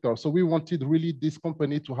sector. So we wanted really this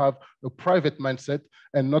company to have a private mindset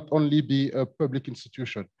and not only be a public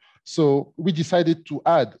institution. So we decided to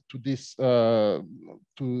add to this, to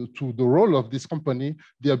the role of this company,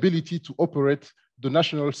 the ability to operate the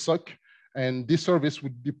national SOC, and this service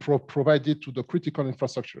would be provided to the critical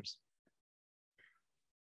infrastructures.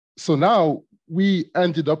 So now we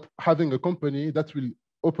ended up having a company that will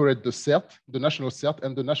operate the CERT, the national CERT,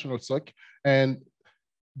 and the national SOC. And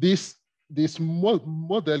this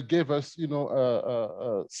model gave us,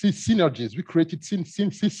 synergies. We created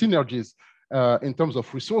synergies in terms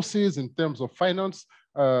of resources, in terms of finance,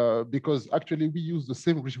 because actually we use the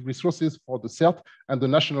same resources for the CERT and the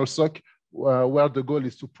national SOC, where the goal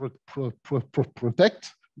is to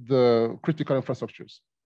protect the critical infrastructures.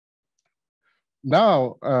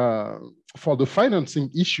 Now, for the financing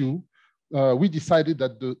issue, we decided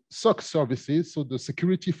that the SOC services, so the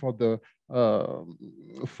security for the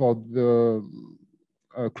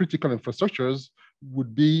critical infrastructures,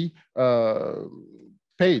 would be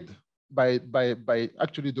paid by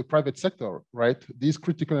actually the private sector, right? These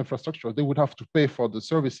critical infrastructure, they would have to pay for the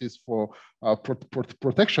services for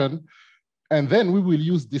protection, and then we will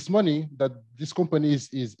use this money that this company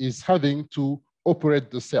is having to operate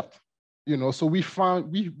the CERT. You know, so we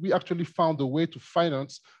actually found a way to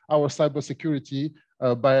finance our cybersecurity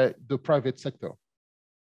by the private sector.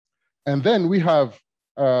 And then we have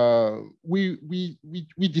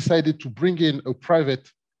we decided to bring in a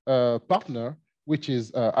private partner, which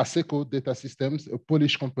is ARCC Data Systems, a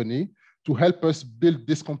Polish company, to help us build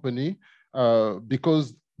this company,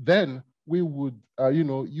 because then we would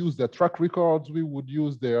use their track records, we would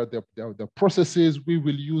use their processes, we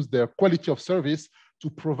will use their quality of service to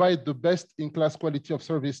provide the best in-class quality of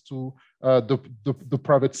service to the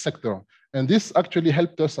private sector. And this actually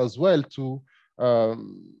helped us as well to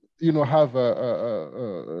have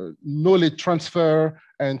a knowledge transfer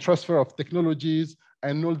and transfer of technologies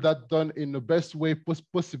and all that done in the best way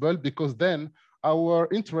possible, because then our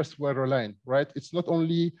interests were aligned, right? It's not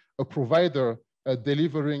only a provider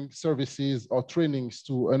delivering services or trainings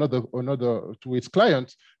to to its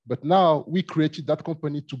clients, but now we created that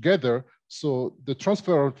company together. So the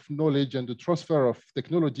transfer of knowledge and the transfer of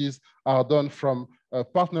technologies are done from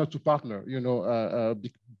partner to partner,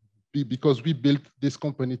 because we built this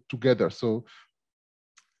company together. So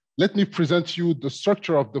let me present you the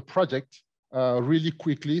structure of the project really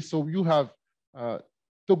quickly. So you have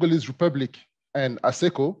Togolese Republic and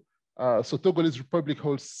ARCC. So Togolese Republic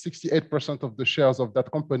holds 68% of the shares of that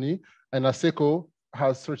company, and ARCC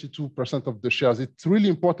has 32% of the shares. It's really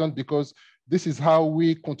important because this is how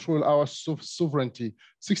we control our sovereignty.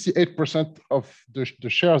 68% of the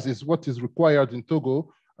shares is what is required in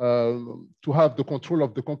Togo to have the control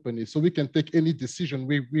of the company. So we can take any decision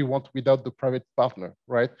we want without the private partner,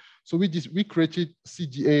 right? So we created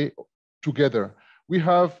CDA together. We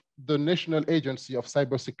have the National Agency of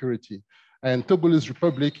Cybersecurity, and Togolese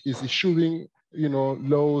Republic is issuing,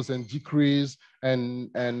 laws and decrees and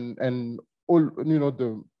all,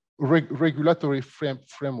 the regulatory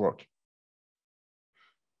framework.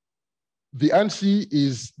 The ANSI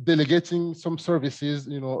is delegating some services,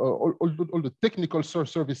 all the technical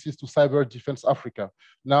services to Cyber Defense Africa.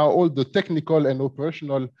 Now, all the technical and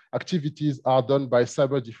operational activities are done by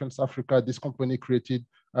Cyber Defense Africa, this company created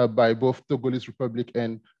by both Togolese Republic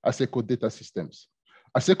and ARCC Data Systems.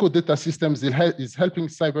 ARCC Data Systems is helping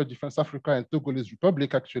Cyber Defense Africa and Togolese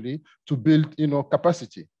Republic actually to build,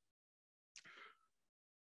 capacity.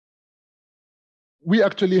 We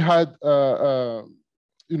actually had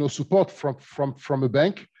support from a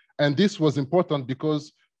bank, and this was important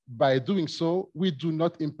because by doing so, we do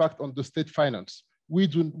not impact on the state finance. We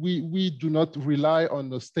do not rely on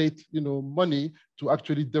the state money to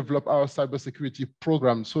actually develop our cybersecurity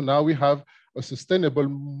program. So now we have a sustainable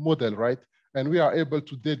model, right? And we are able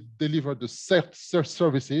to deliver the CERT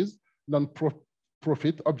services,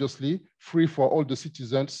 non-profit, obviously, free for all the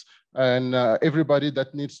citizens and everybody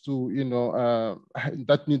that needs to,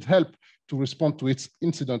 that needs help to respond to its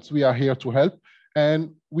incidents. We are here to help,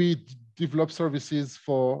 and we develop services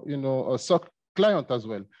for a SOC client as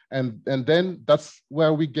well, and then that's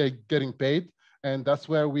where we getting paid, and that's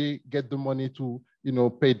where we get the money to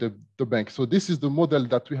pay the bank. So this is the model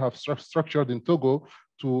that we have structured in Togo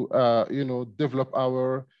to develop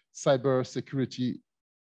our cyber security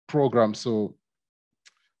program. So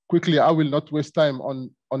quickly, I will not waste time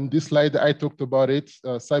on this slide. I talked about it.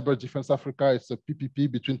 Cyber Defense Africa is a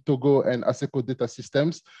PPP between Togo and ARCC Data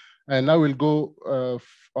Systems. And I will go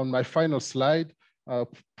on my final slide,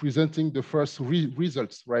 presenting the first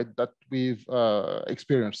results, right, that we've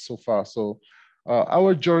experienced so far. So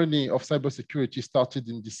our journey of cybersecurity started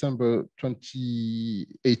in December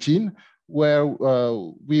 2018, where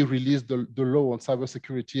we released the law on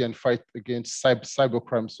cybersecurity and fight against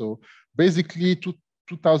cybercrime. So basically,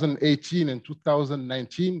 2018 and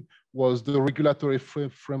 2019 was the regulatory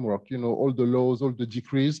framework, all the laws, all the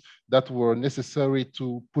decrees that were necessary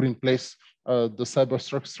to put in place the cyber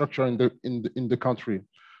structure in the country.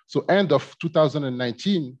 So end of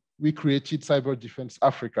 2019, we created Cyber Defense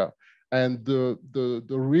Africa. And the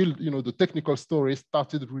real, the technical story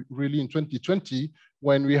started really in 2020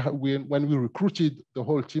 when we recruited the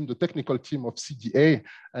whole team, the technical team of CDA,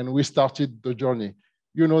 and we started the journey.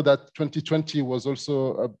 You know that 2020 was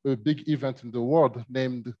also a big event in the world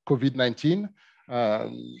named COVID-19,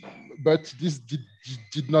 but this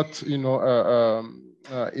did not, you know,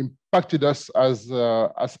 impacted us as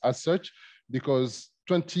such, because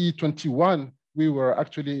 2021 we were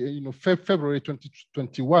actually, you know, February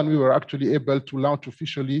 2021 we were actually able to launch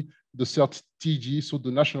officially the CERT.tg, so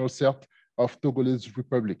the national CERT of Togolese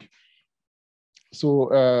Republic.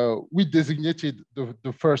 So we designated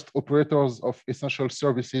the first operators of essential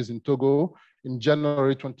services in Togo in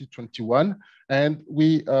January 2021, and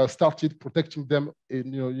we started protecting them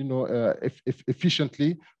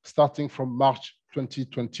efficiently starting from March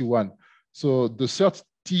 2021. So the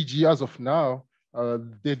CERT.tg as of now,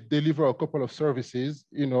 they deliver a couple of services,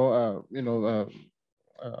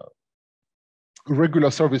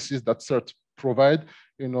 regular services that CERT provide,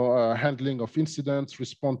 handling of incidents,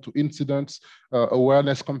 respond to incidents,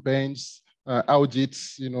 awareness campaigns,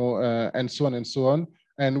 audits, and so on and so on.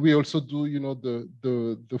 And we also do,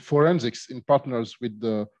 the forensics in partners with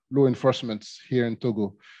the law enforcement here in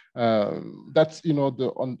Togo. That's,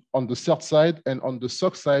 on the CERT side, and on the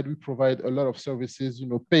SOC side, we provide a lot of services,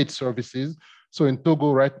 paid services. So in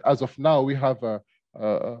Togo, right, as of now, we have a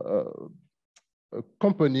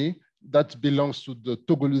company that belongs to the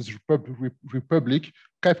Togolese Republic,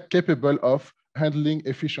 capable of handling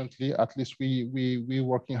efficiently, at least we're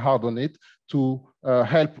working hard on it, to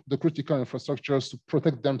help the critical infrastructures to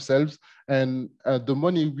protect themselves. And the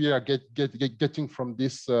money we are getting from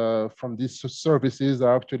these services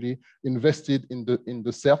are actually invested in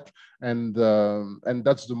the CERT, and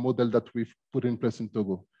that's the model that we've put in place in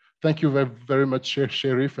Togo. Thank you very much,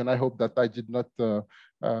 Sherif, and I hope that I did not,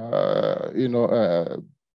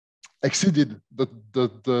 exceeded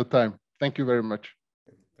the time. Thank you very much.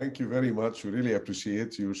 Thank you very much. We really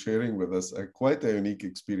appreciate you sharing with us quite a unique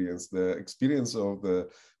experience. The experience of the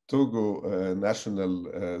Togo national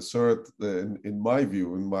CERT, in my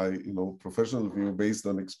view, in my professional view, based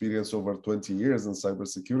on experience over 20 years in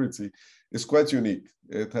cybersecurity, is quite unique.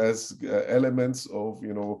 It has elements of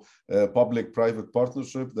public-private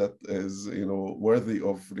partnership that is worthy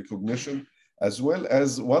of recognition, as well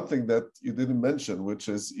as one thing that you didn't mention, which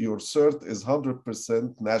is your CERT is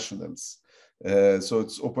 100% nationals. So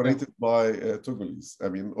it's operated by Togolese. I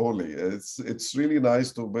mean, only it's really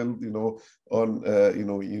nice to build, on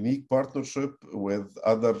unique partnership with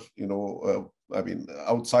other,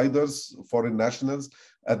 outsiders, foreign nationals.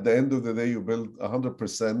 At the end of the day, you build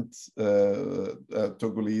 100%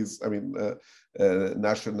 Togolese,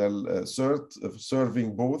 national CERT,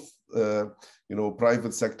 serving both,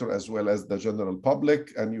 private sector as well as the general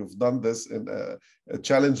public. And you've done this in a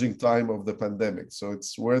challenging time of the pandemic. So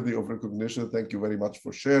it's worthy of recognition. Thank you very much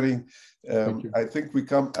for sharing. I think we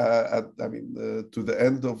come to the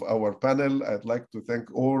end of our panel. I'd like to thank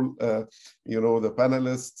all, the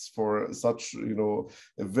panelists for such,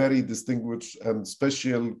 very distinguished and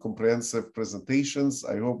special comprehensive presentations.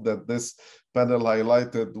 I hope that this panel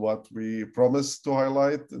highlighted what we promised to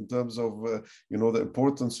highlight in terms of, the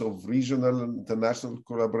importance of regional and international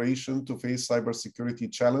collaboration to face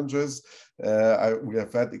cybersecurity challenges. We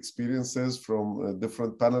have had experiences from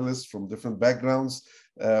different panelists from different backgrounds.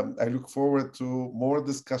 I look forward to more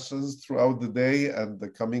discussions throughout the day and the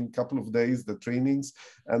coming couple of days, the trainings.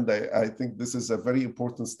 And I think this is a very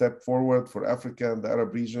important step forward for Africa and the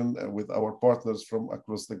Arab region with our partners from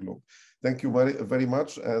across the globe. Thank you very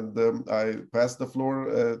much. And I pass the floor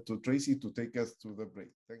to Tracy to take us to the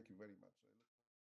break. Thank you very much.